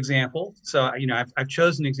example. So I've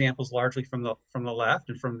chosen examples largely from the left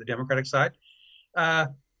and from the Democratic side.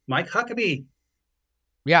 Mike Huckabee.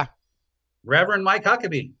 Yeah. Reverend Mike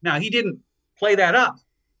Huckabee. Now, he didn't play that up,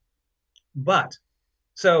 but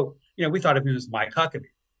so we thought of him as Mike Huckabee.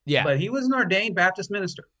 Yeah. But he was an ordained Baptist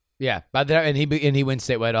minister. Yeah, and he wins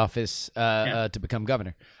statewide office to become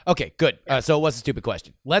governor. Okay, good. So it was a stupid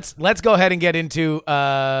question. Let's go ahead and get into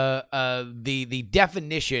the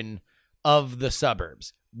definition of the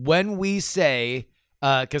suburbs. When we say,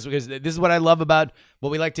 because this is what I love about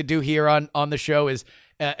what we like to do here on the show is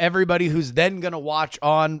everybody who's then going to watch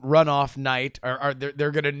on runoff night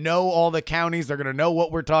they're going to know all the counties. They're going to know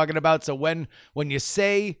what we're talking about. So when you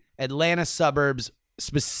say Atlanta suburbs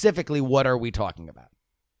specifically, what are we talking about?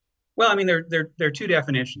 Well, I mean, there are two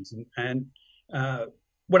definitions, and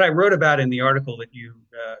what I wrote about in the article that you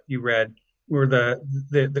read were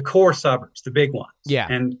the core suburbs, the big ones. Yeah,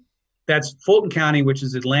 and that's Fulton County, which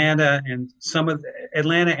is Atlanta, and some of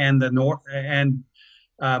Atlanta and the north and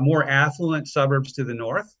more affluent suburbs to the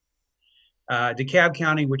north. DeKalb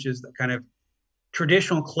County, which is the kind of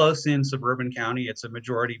traditional close-in suburban county. It's a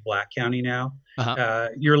majority Black county now.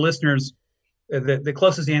 Your listeners. The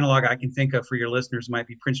closest analog I can think of for your listeners might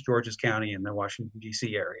be Prince George's County in the Washington,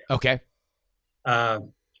 D.C. area. Okay.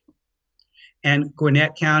 And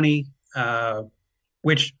Gwinnett County,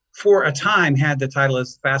 which for a time had the title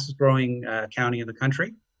as fastest growing county in the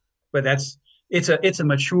country, but it's a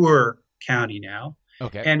mature county now.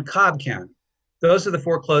 Okay. And Cobb County. Those are the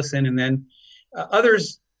four close in, and then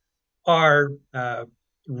others are 20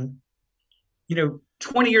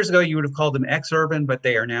 years ago you would have called them ex-urban, but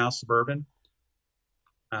they are now suburban.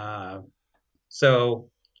 So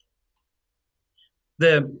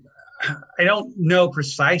I don't know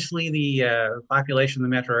precisely the population of the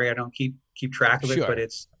metro area. I don't keep track of it, but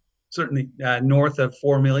it's certainly north of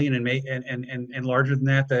 4 million and larger than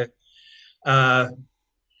that.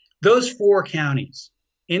 Those four counties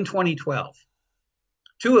in 2012,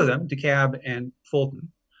 two of them, DeKalb and Fulton,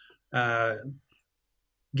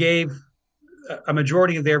 gave a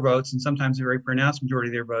majority of their votes, and sometimes a very pronounced majority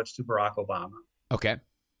of their votes, to Barack Obama. Okay.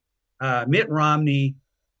 Mitt Romney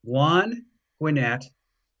won Gwinnett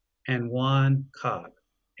and won Cobb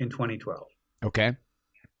in 2012. Okay.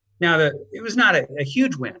 Now, it was not a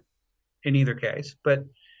huge win in either case, but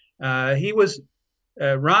Romney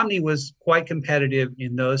was quite competitive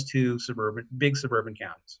in those two big suburban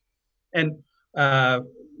counties, and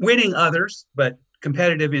winning others, but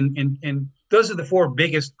competitive in those are the four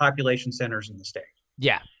biggest population centers in the state.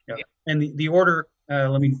 Yeah. And the order,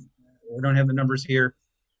 we don't have the numbers here.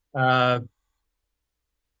 Fulton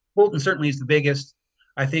certainly is the biggest.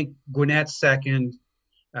 I think Gwinnett's second,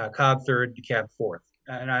 Cobb third, DeKalb fourth.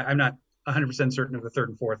 And I'm not 100% certain of the third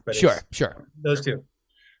and fourth, but sure, those two.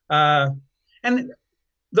 And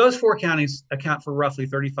those four counties account for roughly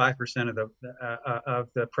 35% of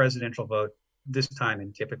the presidential vote this time,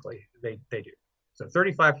 and typically they do. So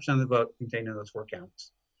 35% of the vote contained in those four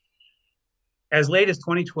counties. As late as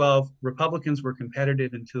 2012, Republicans were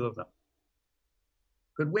competitive in two of them.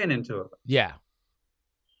 Could win in two of them. Yeah.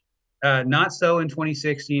 Not so in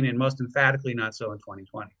 2016, and most emphatically not so in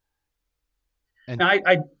 2020. And now,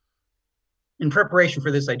 I in preparation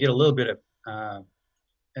for this, I did a little bit of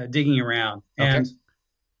digging around. And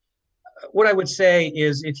what I would say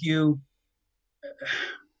is, if you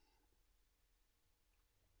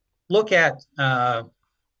look at,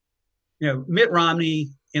 Mitt Romney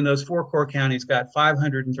in those four core counties got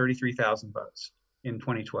 533,000 votes in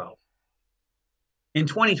 2012. In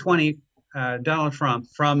 2020, Donald Trump,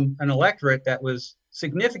 from an electorate that was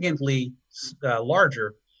significantly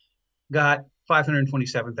larger, got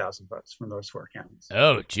 527,000 votes from those four counties.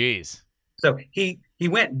 Oh, geez. So he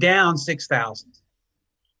went down 6,000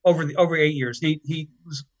 over 8 years. It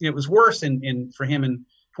was worse for him in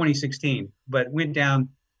 2016, but went down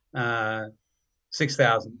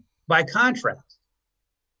 6,000. By contrast,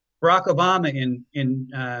 Barack Obama in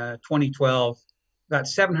 2012 got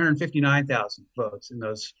 759,000 votes in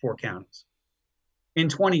those four counties. In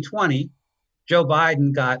 2020, Joe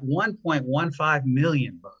Biden got 1.15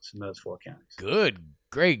 million votes in those four counties. Good,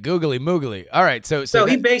 great, googly moogly. All right, so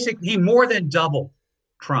he more than doubled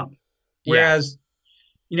Trump. Whereas,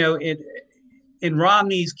 in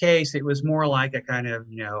Romney's case, it was more like a kind of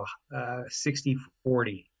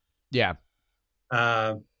 60-40. Yeah.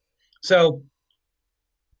 So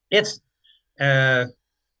it's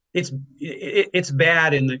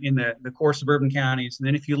bad in the core suburban counties, and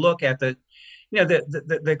then if you look at the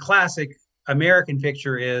classic American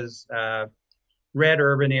picture is red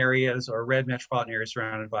urban areas or red metropolitan areas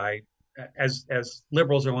surrounded by, as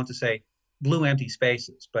liberals are wont to say, blue empty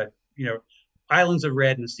spaces, but islands of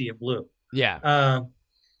red and a sea of blue. Yeah.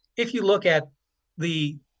 If you look at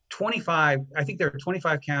the 25, I think there are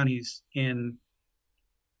 25 counties in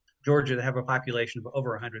Georgia that have a population of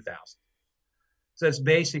over 100,000. So that's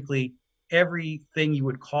basically everything you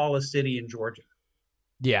would call a city in Georgia.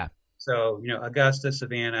 Yeah. So, Augusta,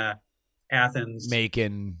 Savannah, Athens,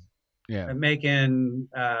 Macon. Yeah. Macon,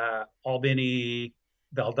 Albany,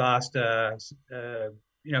 Valdosta, a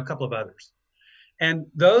couple of others. And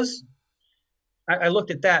those, I looked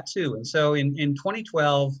at that too. And so in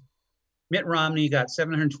 2012, Mitt Romney got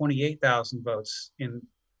 728,000 votes in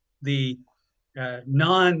the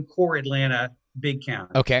non-core Atlanta big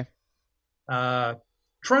county. Okay.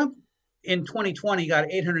 Trump in 2020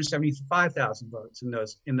 got 875,000 votes in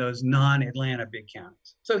those non-Atlanta big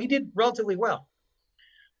counties. So he did relatively well.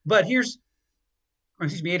 But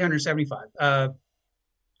 875.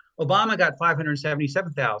 Obama got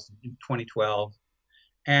 577,000 in 2012,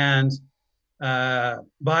 and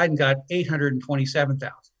Biden got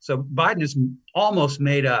 827,000. So Biden has almost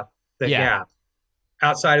made up the gap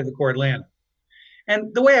outside of the core Atlanta.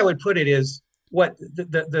 And the way I would put it is, what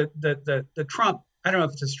the Trump, I don't know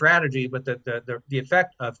if it's a strategy, but the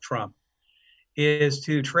effect of Trump is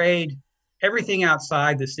to trade everything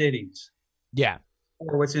outside the cities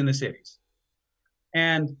for what's in the cities.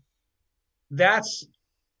 And that's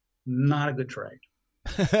not a good trade.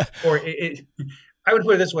 I would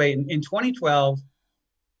put it this way. In 2012,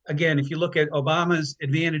 again, if you look at Obama's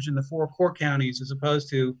advantage in the 4 core counties as opposed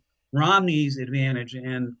to Romney's advantage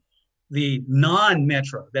in the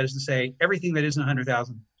non-metro, that is to say, everything that isn't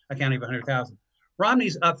 100,000, a county of 100,000,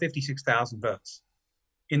 Romney's up 56,000 votes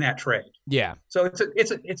in that trade. Yeah. So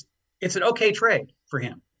it's an okay trade for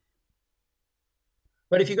him.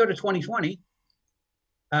 But if you go to 2020,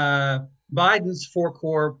 Biden's 4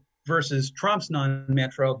 core versus Trump's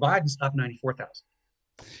non-metro, Biden's up 94,000.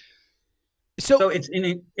 So it's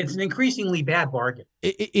an increasingly bad bargain.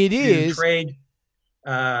 It is to trade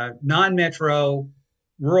non-metro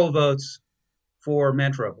rural votes for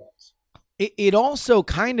metro votes. It also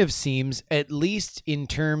kind of seems, at least in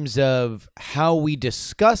terms of how we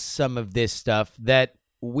discuss some of this stuff, that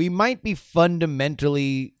we might be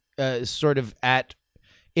fundamentally sort of at,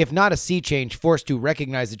 if not a sea change, forced to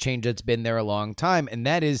recognize a change that's been there a long time. And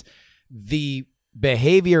that is the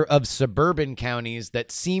behavior of suburban counties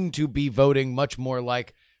that seem to be voting much more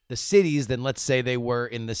like the cities than, let's say, they were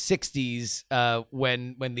in the 60s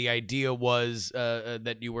when the idea was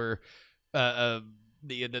that you were the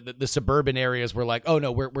suburban areas were like, oh,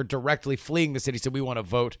 no, we're directly fleeing the city, so we want to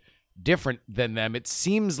vote different than them. It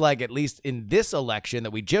seems like, at least in this election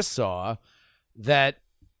that we just saw, that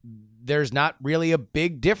there's not really a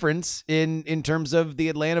big difference in terms of the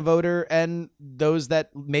Atlanta voter and those that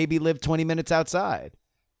maybe live 20 minutes outside.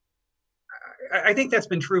 I think that's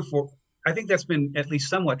been true I think that's been at least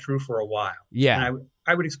somewhat true for a while. Yeah. And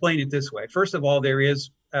I would explain it this way. First of all, there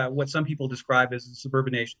is what some people describe as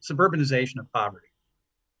suburbanization of poverty.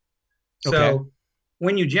 So Okay.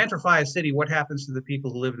 When you gentrify a city, what happens to the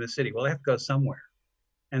people who live in the city? Well, they have to go somewhere.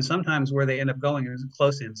 And sometimes where they end up going is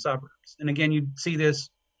close-in suburbs. And again, you see this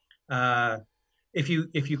if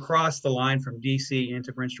you cross the line from D.C.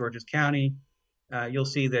 into Prince George's County, you'll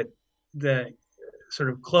see that the sort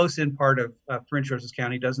of close-in part of Prince George's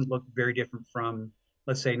County doesn't look very different from,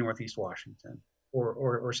 let's say, Northeast Washington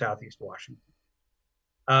or Southeast Washington.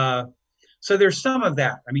 So there's some of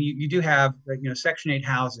that. I mean, you do have Section 8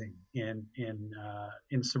 housing in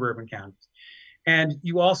suburban counties, and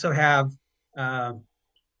you also have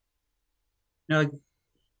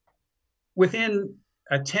within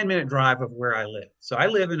a 10-minute drive of where I live. So I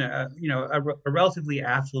live in a relatively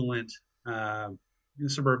affluent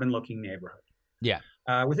suburban-looking neighborhood. Yeah.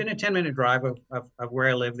 Within a 10-minute drive of where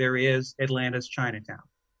I live, there is Atlanta's Chinatown,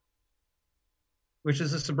 which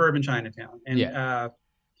is a suburban Chinatown. And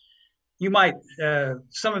you might,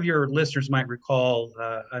 some of your listeners might recall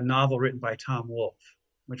a novel written by Tom Wolfe,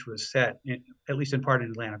 which was set, at least in part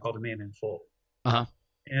in Atlanta, called A Man in Full. Uh-huh.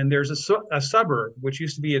 And there's a suburb, which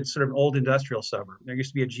used to be a sort of old industrial suburb. There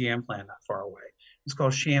used to be a GM plant not far away. It's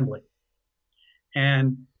called Chamblee.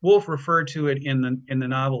 And Wolfe referred to it in the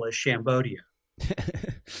novel as Shambodia,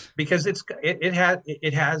 because it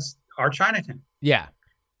has our Chinatown. Yeah.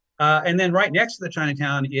 And then right next to the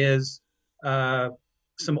Chinatown is a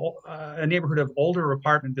neighborhood of older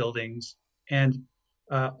apartment buildings, and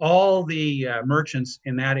all the merchants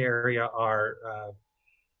in that area are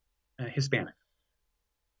Hispanic.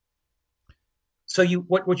 So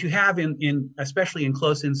what you have in especially in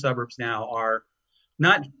close-in suburbs now are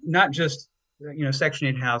not just Section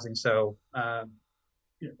 8 housing, so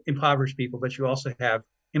impoverished people, but you also have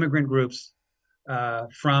immigrant groups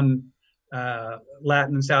from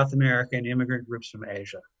Latin and South America, and immigrant groups from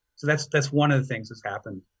Asia. So that's one of the things that's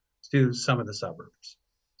happened to some of the suburbs.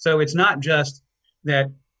 So it's not just that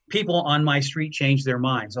people on my street change their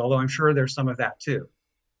minds, although I'm sure there's some of that too.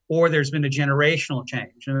 or there's been a generational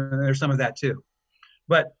change, and there's some of that too.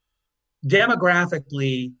 But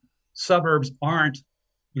demographically, suburbs aren't,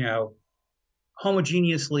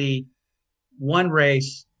 homogeneously one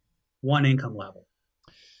race, one income level,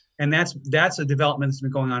 and that's a development that's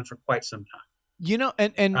been going on for quite some time.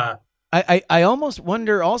 I almost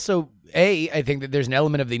wonder also, I think that there's an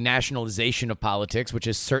element of the nationalization of politics, which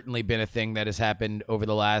has certainly been a thing that has happened over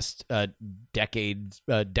the last decade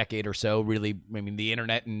or so. Really, I mean, the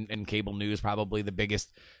internet and cable news probably the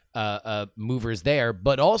biggest movers there,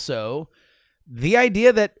 but also the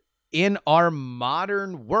idea that in our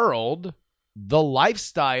modern world, the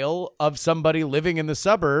lifestyle of somebody living in the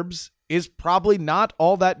suburbs is probably not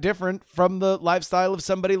all that different from the lifestyle of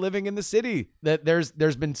somebody living in the city. That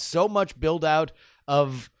there's been so much build out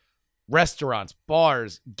of restaurants,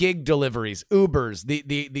 bars, gig deliveries, Ubers.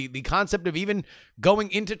 The concept of even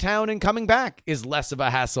going into town and coming back is less of a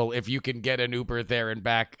hassle if you can get an Uber there and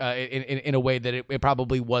back in a way that it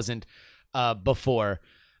probably wasn't before.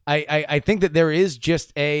 I think that there is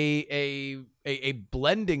just a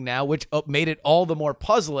blending now, which made it all the more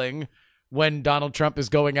puzzling when Donald Trump is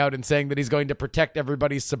going out and saying that he's going to protect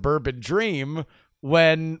everybody's suburban dream,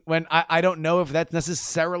 when I don't know if that's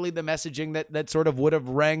necessarily the messaging that sort of would have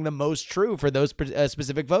rang the most true for those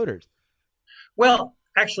specific voters. Well,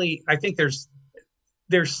 actually, I think there's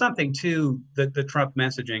something to the Trump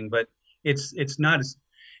messaging, but it's not as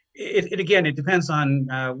it depends on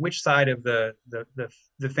which side of the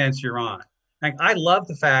fence you're on. Like, I love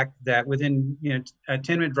the fact that within a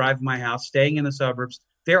 10-minute drive of my house, staying in the suburbs,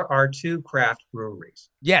 there are 2 craft breweries.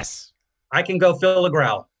 Yes. I can go fill a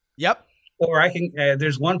growler. Yep. Or I can.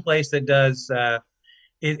 There's one place that does.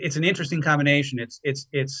 It's an interesting combination.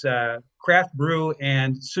 It's craft brew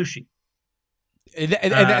and sushi. And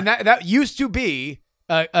that used to be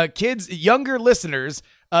kids, younger listeners.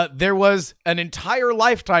 There was an entire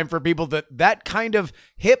lifetime for people that kind of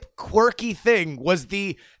hip, quirky thing was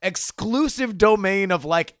the exclusive domain of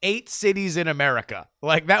like 8 cities in America.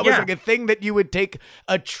 Like that was like a thing that you would take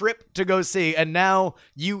a trip to go see. And now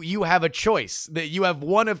you have a choice that you have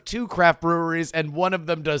one of 2 craft breweries and one of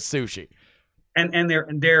them does sushi. And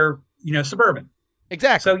they're suburban.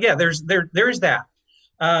 Exactly. So yeah, there is that.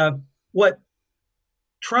 What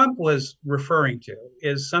Trump was referring to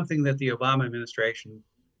is something that the Obama administration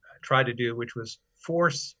tried to do, which was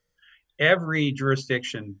force every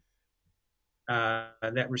jurisdiction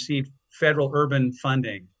that received federal urban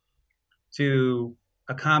funding to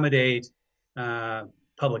accommodate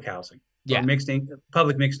public housing,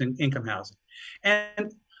 public mixed income housing.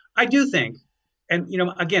 And I do think, and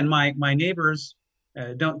again, my neighbors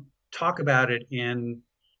don't talk about it in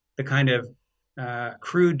the kind of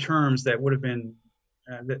crude terms that would have been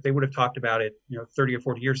that they would have talked about it 30 or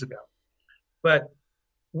 40 years ago, but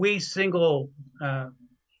we single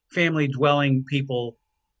family dwelling people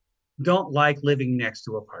don't like living next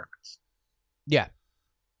to apartments. Yeah.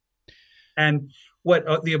 And what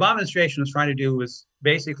the Obama administration was trying to do was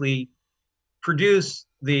basically produce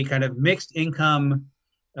the kind of mixed income,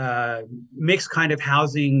 mixed kind of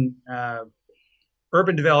housing,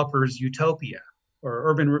 urban developers utopia, or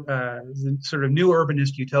urban sort of new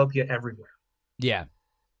urbanist utopia everywhere. Yeah.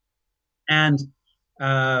 And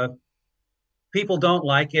people don't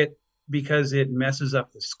like it because it messes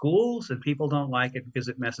up the schools, and people don't like it because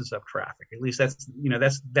it messes up traffic. At least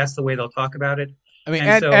that's the way they'll talk about it. I mean,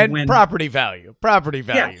 and property value,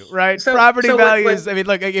 right? So, property values. I mean,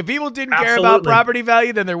 look, if people didn't care about property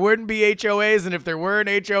value, then there wouldn't be HOAs, and if there weren't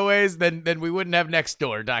HOAs, then we wouldn't have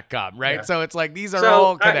Nextdoor.com, right? Yeah. So it's like these are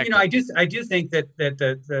all connected. I do think that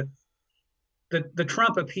the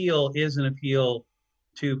Trump appeal is an appeal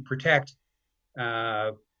to protect,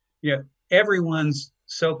 everyone's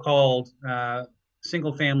so-called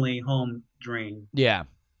single-family home dream. Yeah.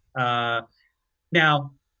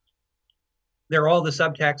 Now, there are all the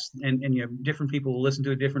subtext, and different people will listen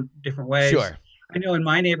to it different ways. Sure. I know in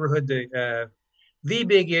my neighborhood, the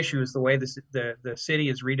big issue is the way the city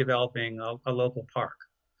is redeveloping a local park,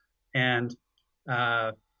 and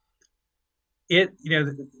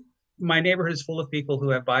my neighborhood is full of people who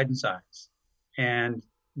have Biden signs, and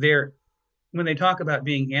when they talk about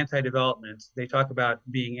being anti-development, they talk about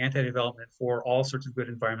being anti-development for all sorts of good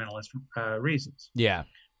environmentalist reasons. Yeah.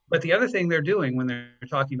 But the other thing they're doing when they're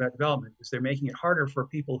talking about development is they're making it harder for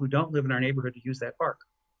people who don't live in our neighborhood to use that park.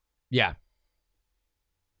 Yeah.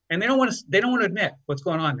 And they don't want to admit what's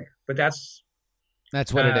going on there, but that's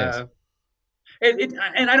what it is.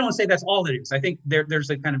 And I don't want to say that's all it is. I think there's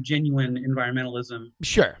a kind of genuine environmentalism,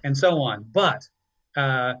 sure, and so on. But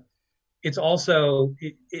it's also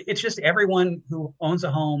it's just everyone who owns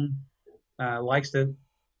a home likes to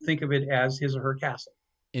think of it as his or her castle.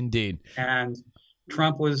 Indeed. And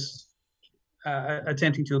Trump was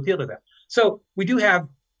attempting to appeal to that. So we do have,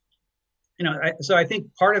 so I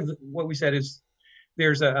think part of what we said is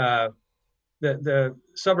there's the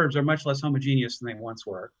suburbs are much less homogeneous than they once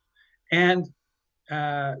were. And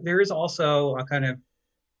there is also a kind of,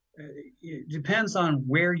 it depends on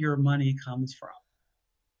where your money comes from.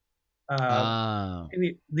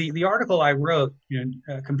 In the article I wrote,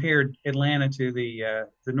 compared Atlanta to the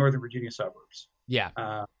Northern Virginia suburbs.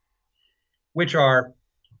 Yeah. Which are,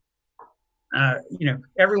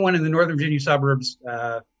 everyone in the Northern Virginia suburbs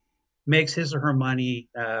makes his or her money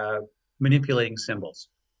manipulating symbols,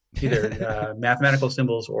 either mathematical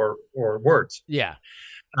symbols or words. Yeah.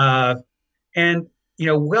 And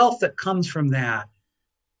wealth that comes from that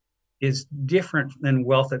is different than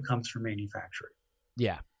wealth that comes from manufacturing.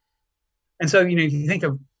 Yeah. And so, if you think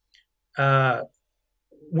of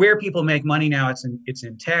where people make money now, it's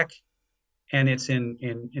in tech and it's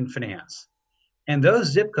in finance. And those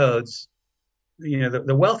zip codes,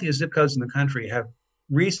 the wealthiest zip codes in the country have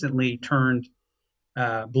recently turned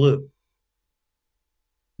blue.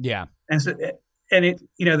 Yeah. And so,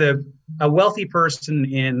 a wealthy person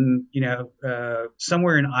in,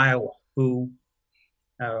 somewhere in Iowa who,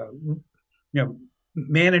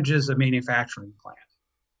 manages a manufacturing plant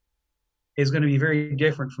is going to be very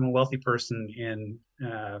different from a wealthy person in,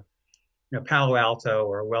 Palo Alto,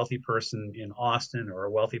 or a wealthy person in Austin, or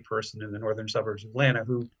a wealthy person in the northern suburbs of Atlanta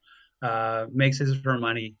who makes his or her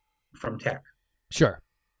money from tech. Sure.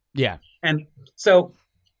 Yeah. And so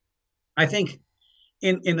I think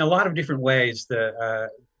in a lot of different ways, the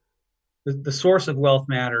source of wealth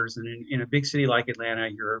matters. And in a big city like Atlanta,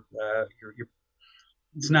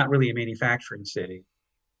 it's not really a manufacturing city.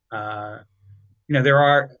 There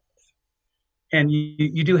are, and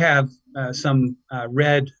you do have some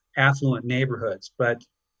red affluent neighborhoods, but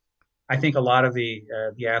I think a lot of the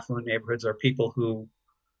affluent neighborhoods are people who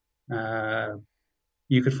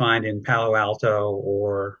you could find in Palo Alto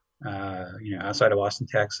or outside of Austin,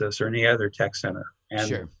 Texas, or any other tech center, and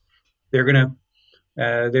sure. They're gonna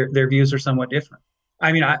their views are somewhat different.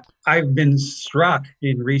 I mean, I've been struck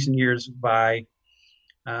in recent years by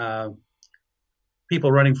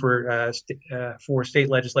people running for state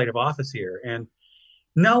legislative office here, and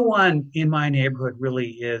no one in my neighborhood really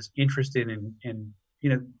is interested in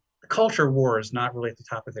culture war is not really at the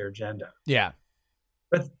top of their agenda. Yeah.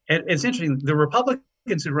 But it's interesting. The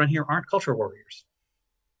Republicans who run here aren't culture warriors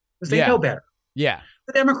because they Yeah. know better. Yeah.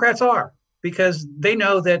 The Democrats are, because they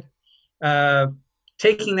know that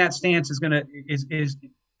taking that stance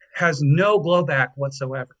has no blowback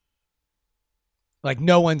whatsoever. Like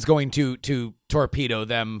no one's going to torpedo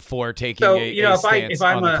them for taking So a stance if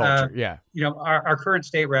I'm on the culture. Yeah. Our current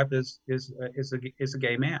state rep is a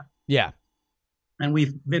gay man, Yeah. and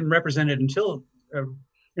we've been represented until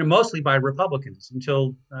mostly by Republicans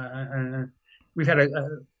until we've had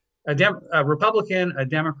a Republican, a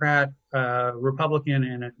Democrat, Republican,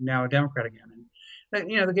 and now a Democrat again.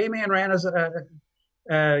 And the gay man ran as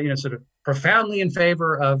sort of profoundly in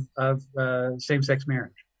favor of same-sex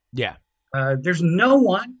marriage. Yeah. There's no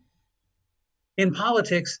one in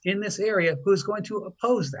politics in this area who's going to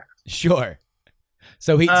oppose that. Sure.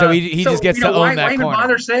 So he just gets to own why, that why even corner.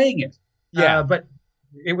 bother saying it? Yeah. But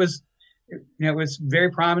it was very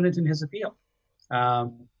prominent in his appeal.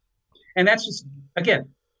 And that's just, again,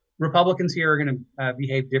 Republicans here are going to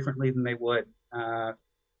behave differently than they would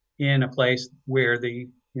in a place where the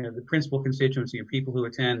principal constituency of people who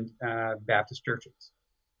attend Baptist churches.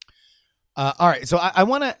 All right. So I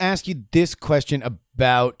want to ask you this question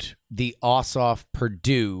about the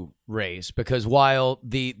Ossoff-Perdue race, because while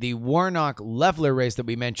the Warnock-Loeffler race that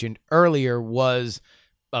we mentioned earlier was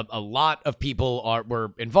a lot of people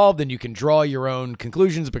were involved, and you can draw your own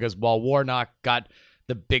conclusions, because while Warnock got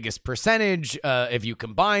the biggest percentage, if you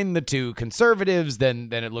combine the two conservatives, then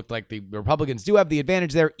it looked like the Republicans do have the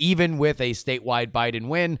advantage there, even with a statewide Biden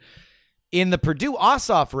win. In the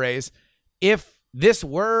Perdue-Ossoff race, if this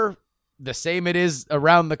were the same it is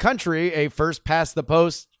around the country, a first past the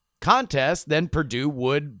post contest, then Perdue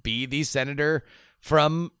would be the senator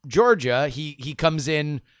from Georgia. He comes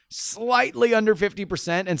in slightly under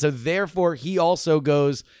 50%, and so therefore he also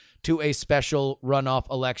goes to a special runoff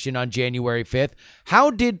election on January 5th.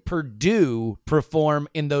 How did Perdue perform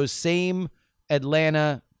in those same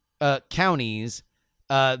Atlanta counties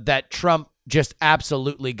that Trump just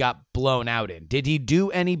absolutely got blown out in? Did he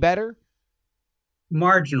do any better?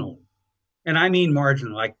 Marginally. And I mean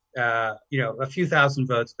marginal, like, a few thousand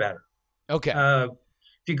votes better. Okay. If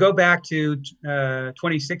you go back to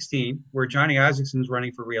 2016, where Johnny Isaacson is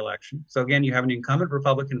running for re-election. So again, you have an incumbent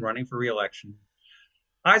Republican running for re-election.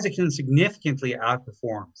 Isaacson significantly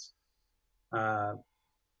outperforms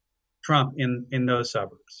Trump in those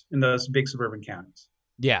suburbs, in those big suburban counties.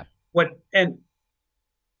 Yeah. My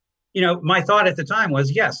thought at the time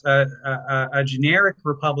was, yes, a generic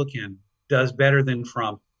Republican does better than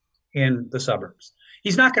Trump in the suburbs.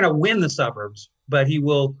 He's not going to win the suburbs, but he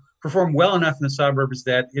will perform well enough in the suburbs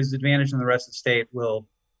that his advantage in the rest of the state will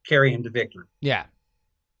carry him to victory. Yeah.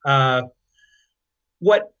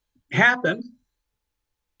 What happened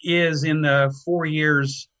is in the 4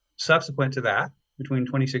 years subsequent to that, between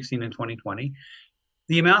 2016 and 2020,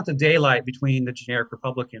 the amount of daylight between the generic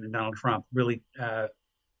Republican and Donald Trump really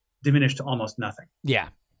diminished to almost nothing. Yeah.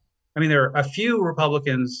 I mean, there are a few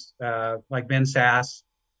Republicans like Ben Sasse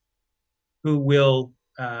who will,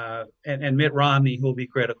 and Mitt Romney, who will be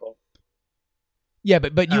critical. Yeah,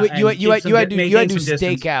 but you had to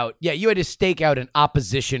stake out. Yeah, you had to stake out an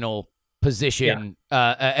oppositional position,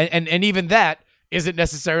 and even that isn't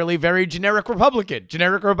necessarily very generic Republican.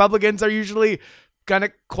 Generic Republicans are usually kind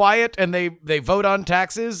of quiet, and they vote on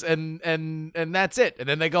taxes, and that's it, and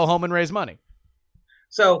then they go home and raise money.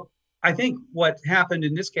 So I think what happened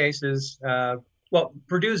in this case is,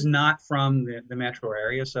 Perdue's not from the metro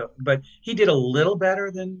area, but he did a little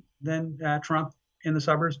better than Trump in the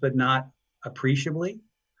suburbs, but not appreciably.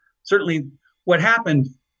 Certainly, what happened,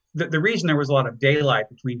 the reason there was a lot of daylight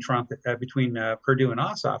between Perdue and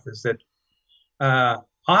Ossoff is that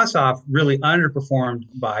Ossoff really underperformed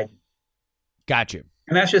Biden. Got you.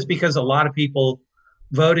 And that's just because a lot of people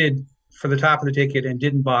voted for the top of the ticket and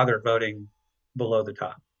didn't bother voting below the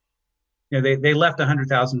top. They left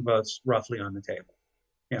 100,000 votes roughly on the table.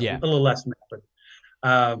 A little less than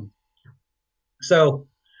that.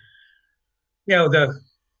 But,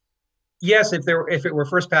 yes, if it were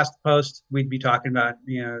first past the post, we'd be talking about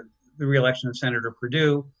the reelection of Senator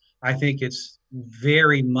Perdue. I think it's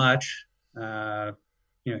very much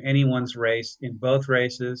anyone's race in both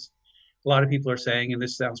races. A lot of people are saying, and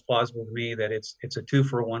this sounds plausible to me, that it's a two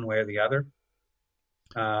for one way or the other.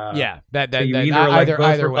 So you either like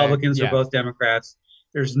both Republicans or both Democrats.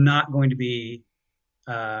 There's not going to be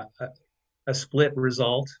a split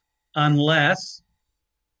result unless,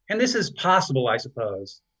 and this is possible, I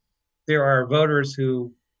suppose, there are voters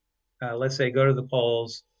who, let's say, go to the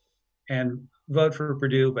polls and vote for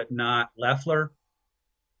Perdue but not Loeffler.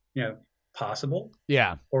 Possible.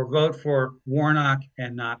 Yeah. Or vote for Warnock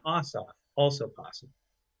and not Ossoff. Also possible.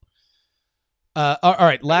 All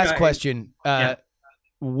right. Last question.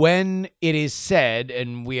 When it is said,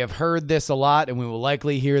 and we have heard this a lot, and we will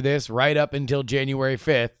likely hear this right up until January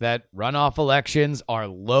 5th, that runoff elections are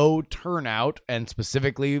low turnout, and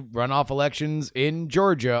specifically runoff elections in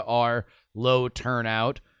Georgia are low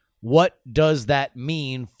turnout. What does that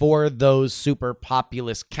mean for those super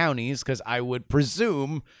populous counties? Because I would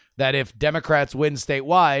presume that if Democrats win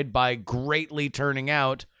statewide by greatly turning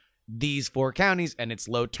out these 4 counties and it's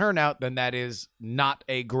low turnout, then that is not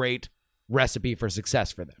a great recipe for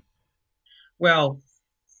success for them. Well,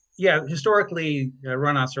 yeah, historically,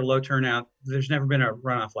 runoffs are low turnout. There's never been a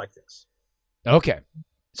runoff like this. Okay.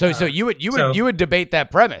 So you would debate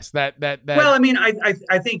that premise that. Well, I mean, I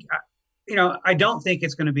think, I don't think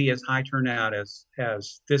it's going to be as high turnout as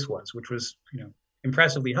this was, which was,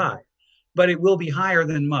 impressively high, but it will be higher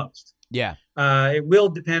than most. Yeah. It will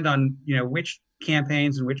depend on, which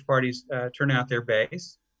campaigns and which parties turn out their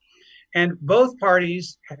base. And both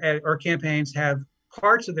parties or campaigns have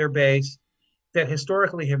parts of their base that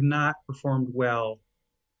historically have not performed well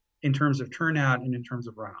in terms of turnout and in terms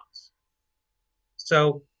of runoffs.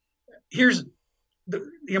 So here's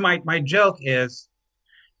my joke is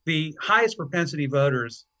the highest propensity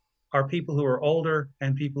voters are people who are older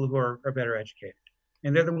and people who are better educated.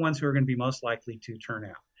 And they're the ones who are going to be most likely to turn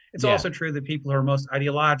out. It's also true that people who are most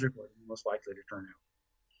ideologically most likely to turn out.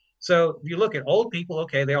 So if you look at old people,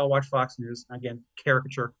 okay, they all watch Fox News. Again,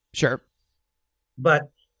 caricature. Sure.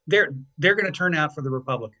 But they're going to turn out for the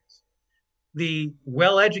Republicans. The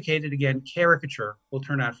well-educated, again, caricature will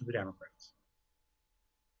turn out for the Democrats.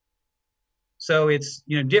 So it's,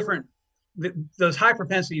 different. Those high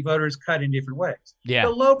propensity voters cut in different ways. Yeah.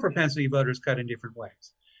 The low propensity voters cut in different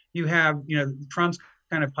ways. You have, Trump's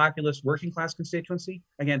kind of populist working class constituency.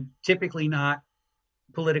 Again, typically not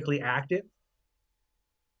politically active.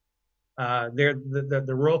 They're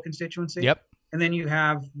the rural constituency. Yep. And then you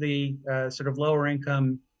have the sort of lower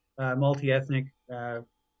income, multi-ethnic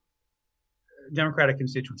Democratic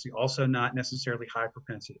constituency, also not necessarily high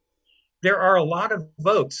propensity. There are a lot of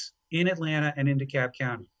votes in Atlanta and in DeKalb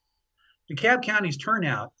County. DeKalb County's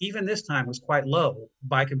turnout, even this time, was quite low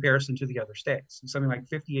by comparison to the other states. Something like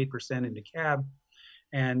 58% in DeKalb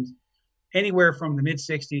and anywhere from the mid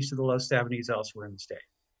 60s to the low 70s elsewhere in the state.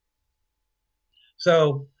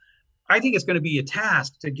 So I think it's going to be a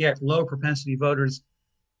task to get low propensity voters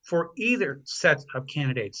for either set of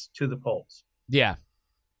candidates to the polls. Yeah.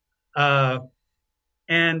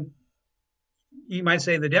 And you might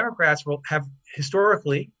say the Democrats will have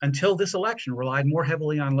historically, until this election, relied more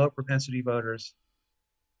heavily on low propensity voters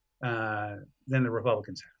than the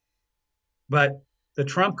Republicans have. But the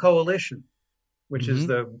Trump coalition, which is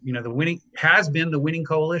has been the winning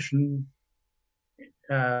coalition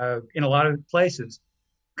in a lot of places,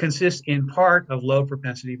 consists in part of low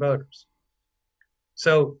propensity voters.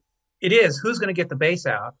 So it is who's going to get the base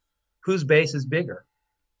out, whose base is bigger,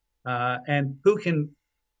 and who can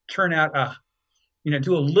turn out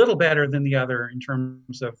do a little better than the other in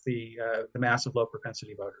terms of the massive low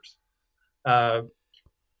propensity voters.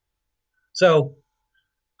 So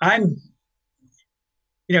I'm,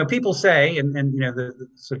 people say,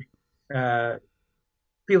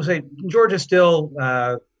 people say Georgia's still,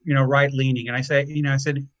 right leaning, and I said,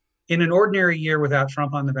 in an ordinary year without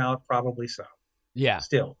Trump on the ballot, probably so. Yeah.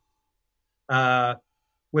 Still,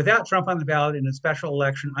 without Trump on the ballot in a special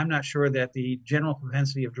election, I'm not sure that the general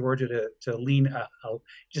propensity of Georgia to lean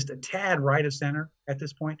just a tad right of center at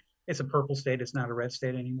this point. It's a purple state. It's not a red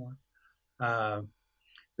state anymore.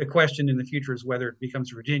 The question in the future is whether it becomes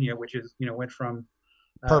Virginia, which is, went from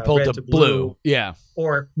purple red to blue. Yeah.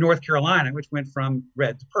 Or North Carolina, which went from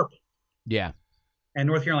red to purple. Yeah. And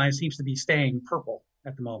North Carolina seems to be staying purple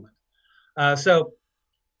at the moment. So,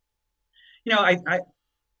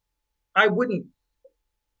 I wouldn't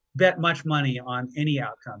bet much money on any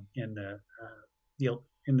outcome in the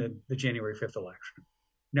January 5th election.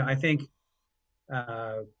 I think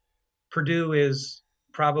Perdue is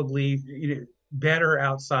probably better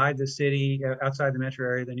outside the city, outside the metro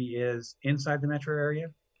area than he is inside the metro area.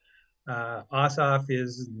 Ossoff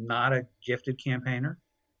is not a gifted campaigner.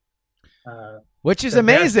 Which is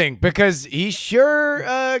amazing because he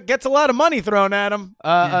sure gets a lot of money thrown at him.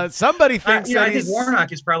 Somebody thinks I think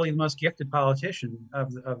Warnock is probably the most gifted politician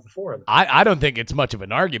of the four of them. I don't think it's much of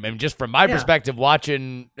an argument. Just from my perspective,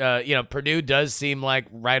 watching, Perdue does seem like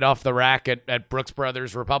right off the rack at Brooks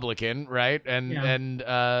Brothers Republican, right? And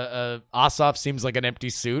Ossoff seems like an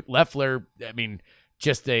empty suit. Loeffler,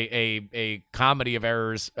 just a comedy of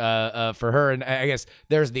errors for her. And I guess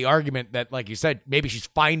there's the argument that, like you said, maybe she's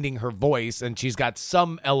finding her voice and she's got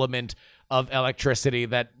some element of electricity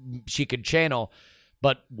that she could channel.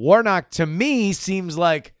 But Warnock, to me, seems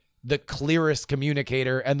like the clearest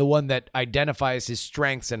communicator and the one that identifies his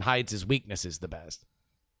strengths and hides his weaknesses the best.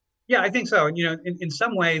 Yeah, I think so. In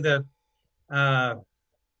some way, the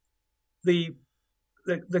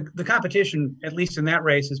competition, at least in that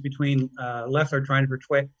race, is between Loeffler trying to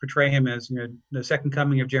portray him as the second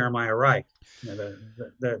coming of Jeremiah Wright,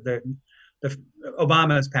 the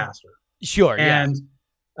Obama's pastor. Sure, and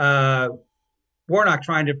Warnock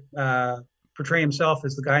trying to portray himself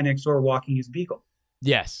as the guy next door walking his beagle.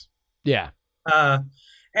 Yes, yeah.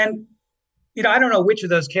 And I don't know which of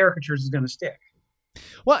those caricatures is going to stick.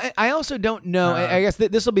 Well, I also don't know. I guess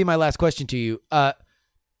this will be my last question to you.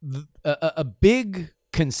 A big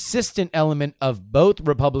consistent element of both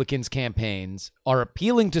Republicans' campaigns are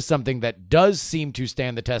appealing to something that does seem to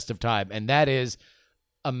stand the test of time, and that is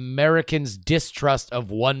Americans' distrust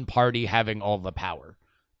of one party having all the power.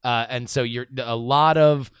 And so you're a lot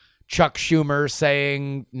of Chuck Schumer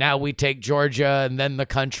saying, now we take Georgia and then the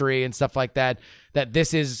country and stuff like that, that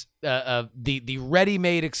this is the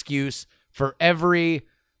ready-made excuse for every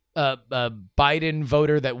Biden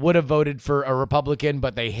voter that would have voted for a Republican,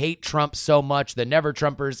 but they hate Trump so much, the never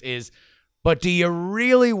Trumpers is, but do you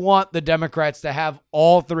really want the Democrats to have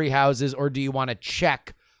all three houses, or do you want to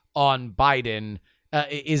check on Biden?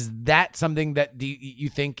 Is that something that you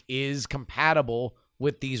think is compatible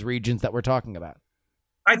with these regions that we're talking about?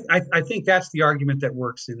 I think that's the argument that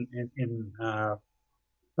works in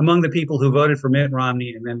among the people who voted for Mitt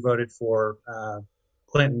Romney and then voted for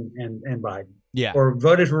Clinton and Biden. Yeah. Or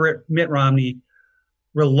voted for Mitt Romney,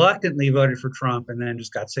 reluctantly voted for Trump, and then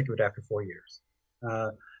just got sick of it after 4 years.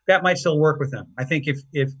 That might still work with them. I think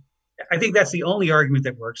I think that's the only argument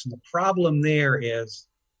that works. And the problem there is,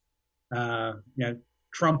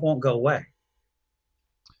 Trump won't go away.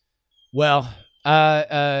 Well,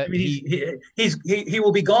 he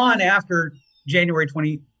will be gone after January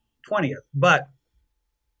 2020th. But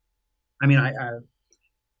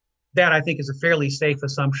that I think is a fairly safe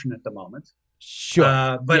assumption at the moment.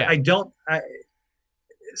 Sure. But yeah.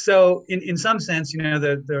 So in some sense,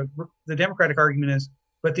 the Democratic argument is,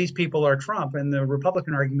 but these people are Trump, and the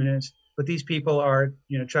Republican argument is, but these people are,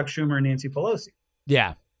 Chuck Schumer and Nancy Pelosi.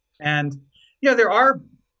 Yeah. And, there are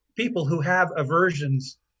people who have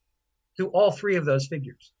aversions to all three of those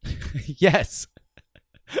figures. Yes.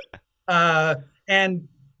 And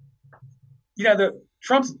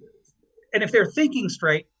Trump's, and if they're thinking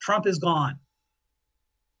straight, Trump is gone.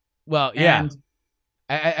 Well, yeah. And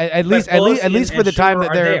at least for the time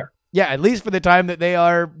that they're there. Yeah, at least for the time that they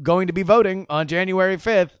are going to be voting on January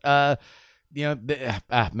 5th.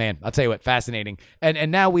 Man, I'll tell you what, fascinating.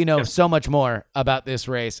 And now we know so much more about this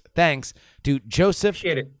race thanks to Joseph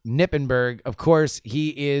Knippenberg. Of course,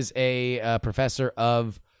 he is a professor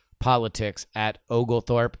of politics at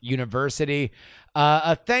Oglethorpe University.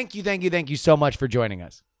 Thank you so much for joining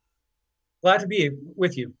us. Glad to be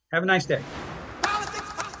with you. Have a nice day.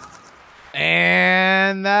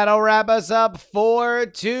 And that'll wrap us up for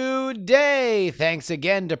today. Thanks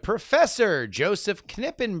again to Professor Joseph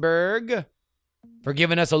Knippenberg for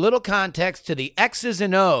giving us a little context to the X's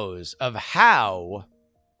and O's of how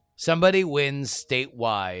somebody wins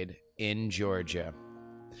statewide in Georgia.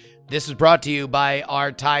 This is brought to you by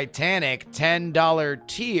our Titanic $10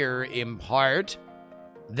 tier in part.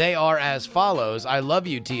 They are as follows. I love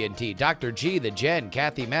you, TNT. Dr. G, the Jen,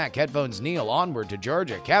 Kathy Mack, Headphones Neil, Onward to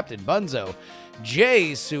Georgia, Captain Bunzo,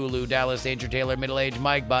 Jay Sulu, Dallas Danger Taylor, Middle-Aged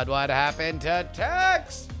Mike, but what happened to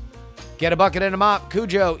Tex? Get a Bucket and a Mop,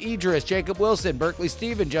 Cujo, Idris, Jacob Wilson, Berkeley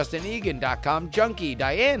Steven, Justin Egan.com Junkie,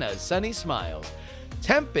 Diana, Sunny Smiles,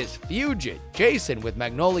 Tempest, Fugit, Jason with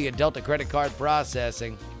Magnolia Delta Credit Card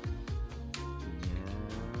Processing,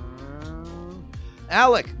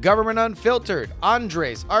 Alec, Government Unfiltered,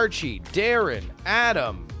 Andres, Archie, Darren,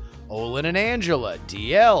 Adam, Olin and Angela,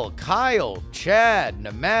 DL, Kyle, Chad,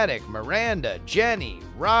 Pneumatic, Miranda, Jenny,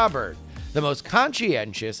 Robert, the most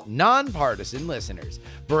conscientious, nonpartisan listeners,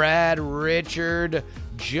 Brad, Richard,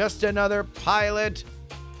 Just Another Pilot,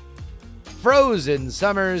 Frozen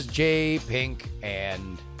Summers, Jay, Pink,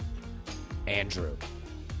 and Andrew.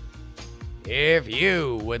 If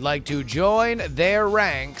you would like to join their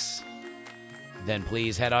ranks, then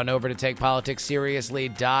please head on over to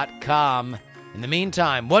TakePoliticsSeriously.com. In the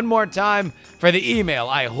meantime, one more time for the email.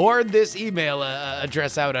 I hoard this email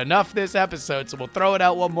address out enough this episode, so we'll throw it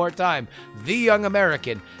out one more time.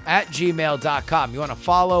 TheYoungAmerican@gmail.com. You want to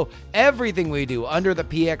follow everything we do under the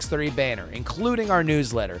PX3 banner, including our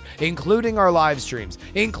newsletter, including our live streams,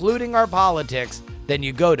 including our politics, then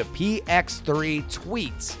you go to PX3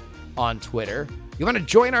 Tweets on Twitter. You want to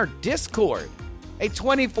join our Discord, a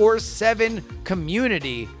 24/7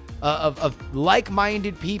 community of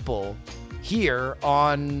like-minded people here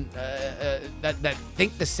on that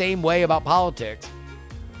think the same way about politics,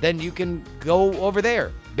 then you can go over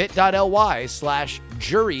there,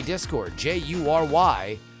 bit.ly/jury discord,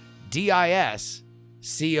 JURYDISCORD.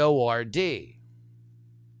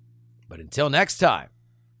 But until next time,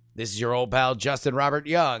 this is your old pal Justin Robert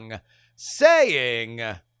Young saying,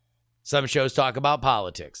 some shows talk about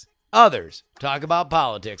politics, others talk about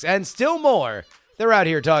politics, and still more, they're out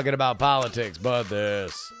here talking about politics, but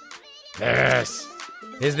this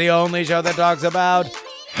is the only show that talks about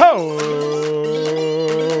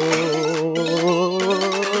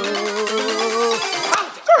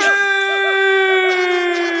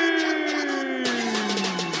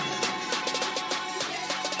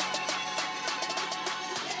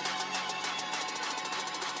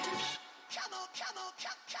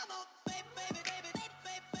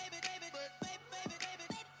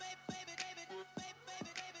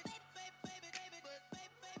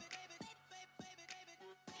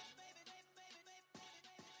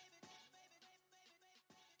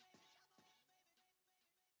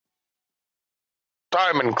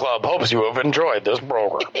Diamond Club hopes you have enjoyed this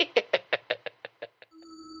program.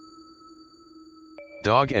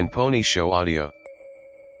 Dog and Pony Show audio.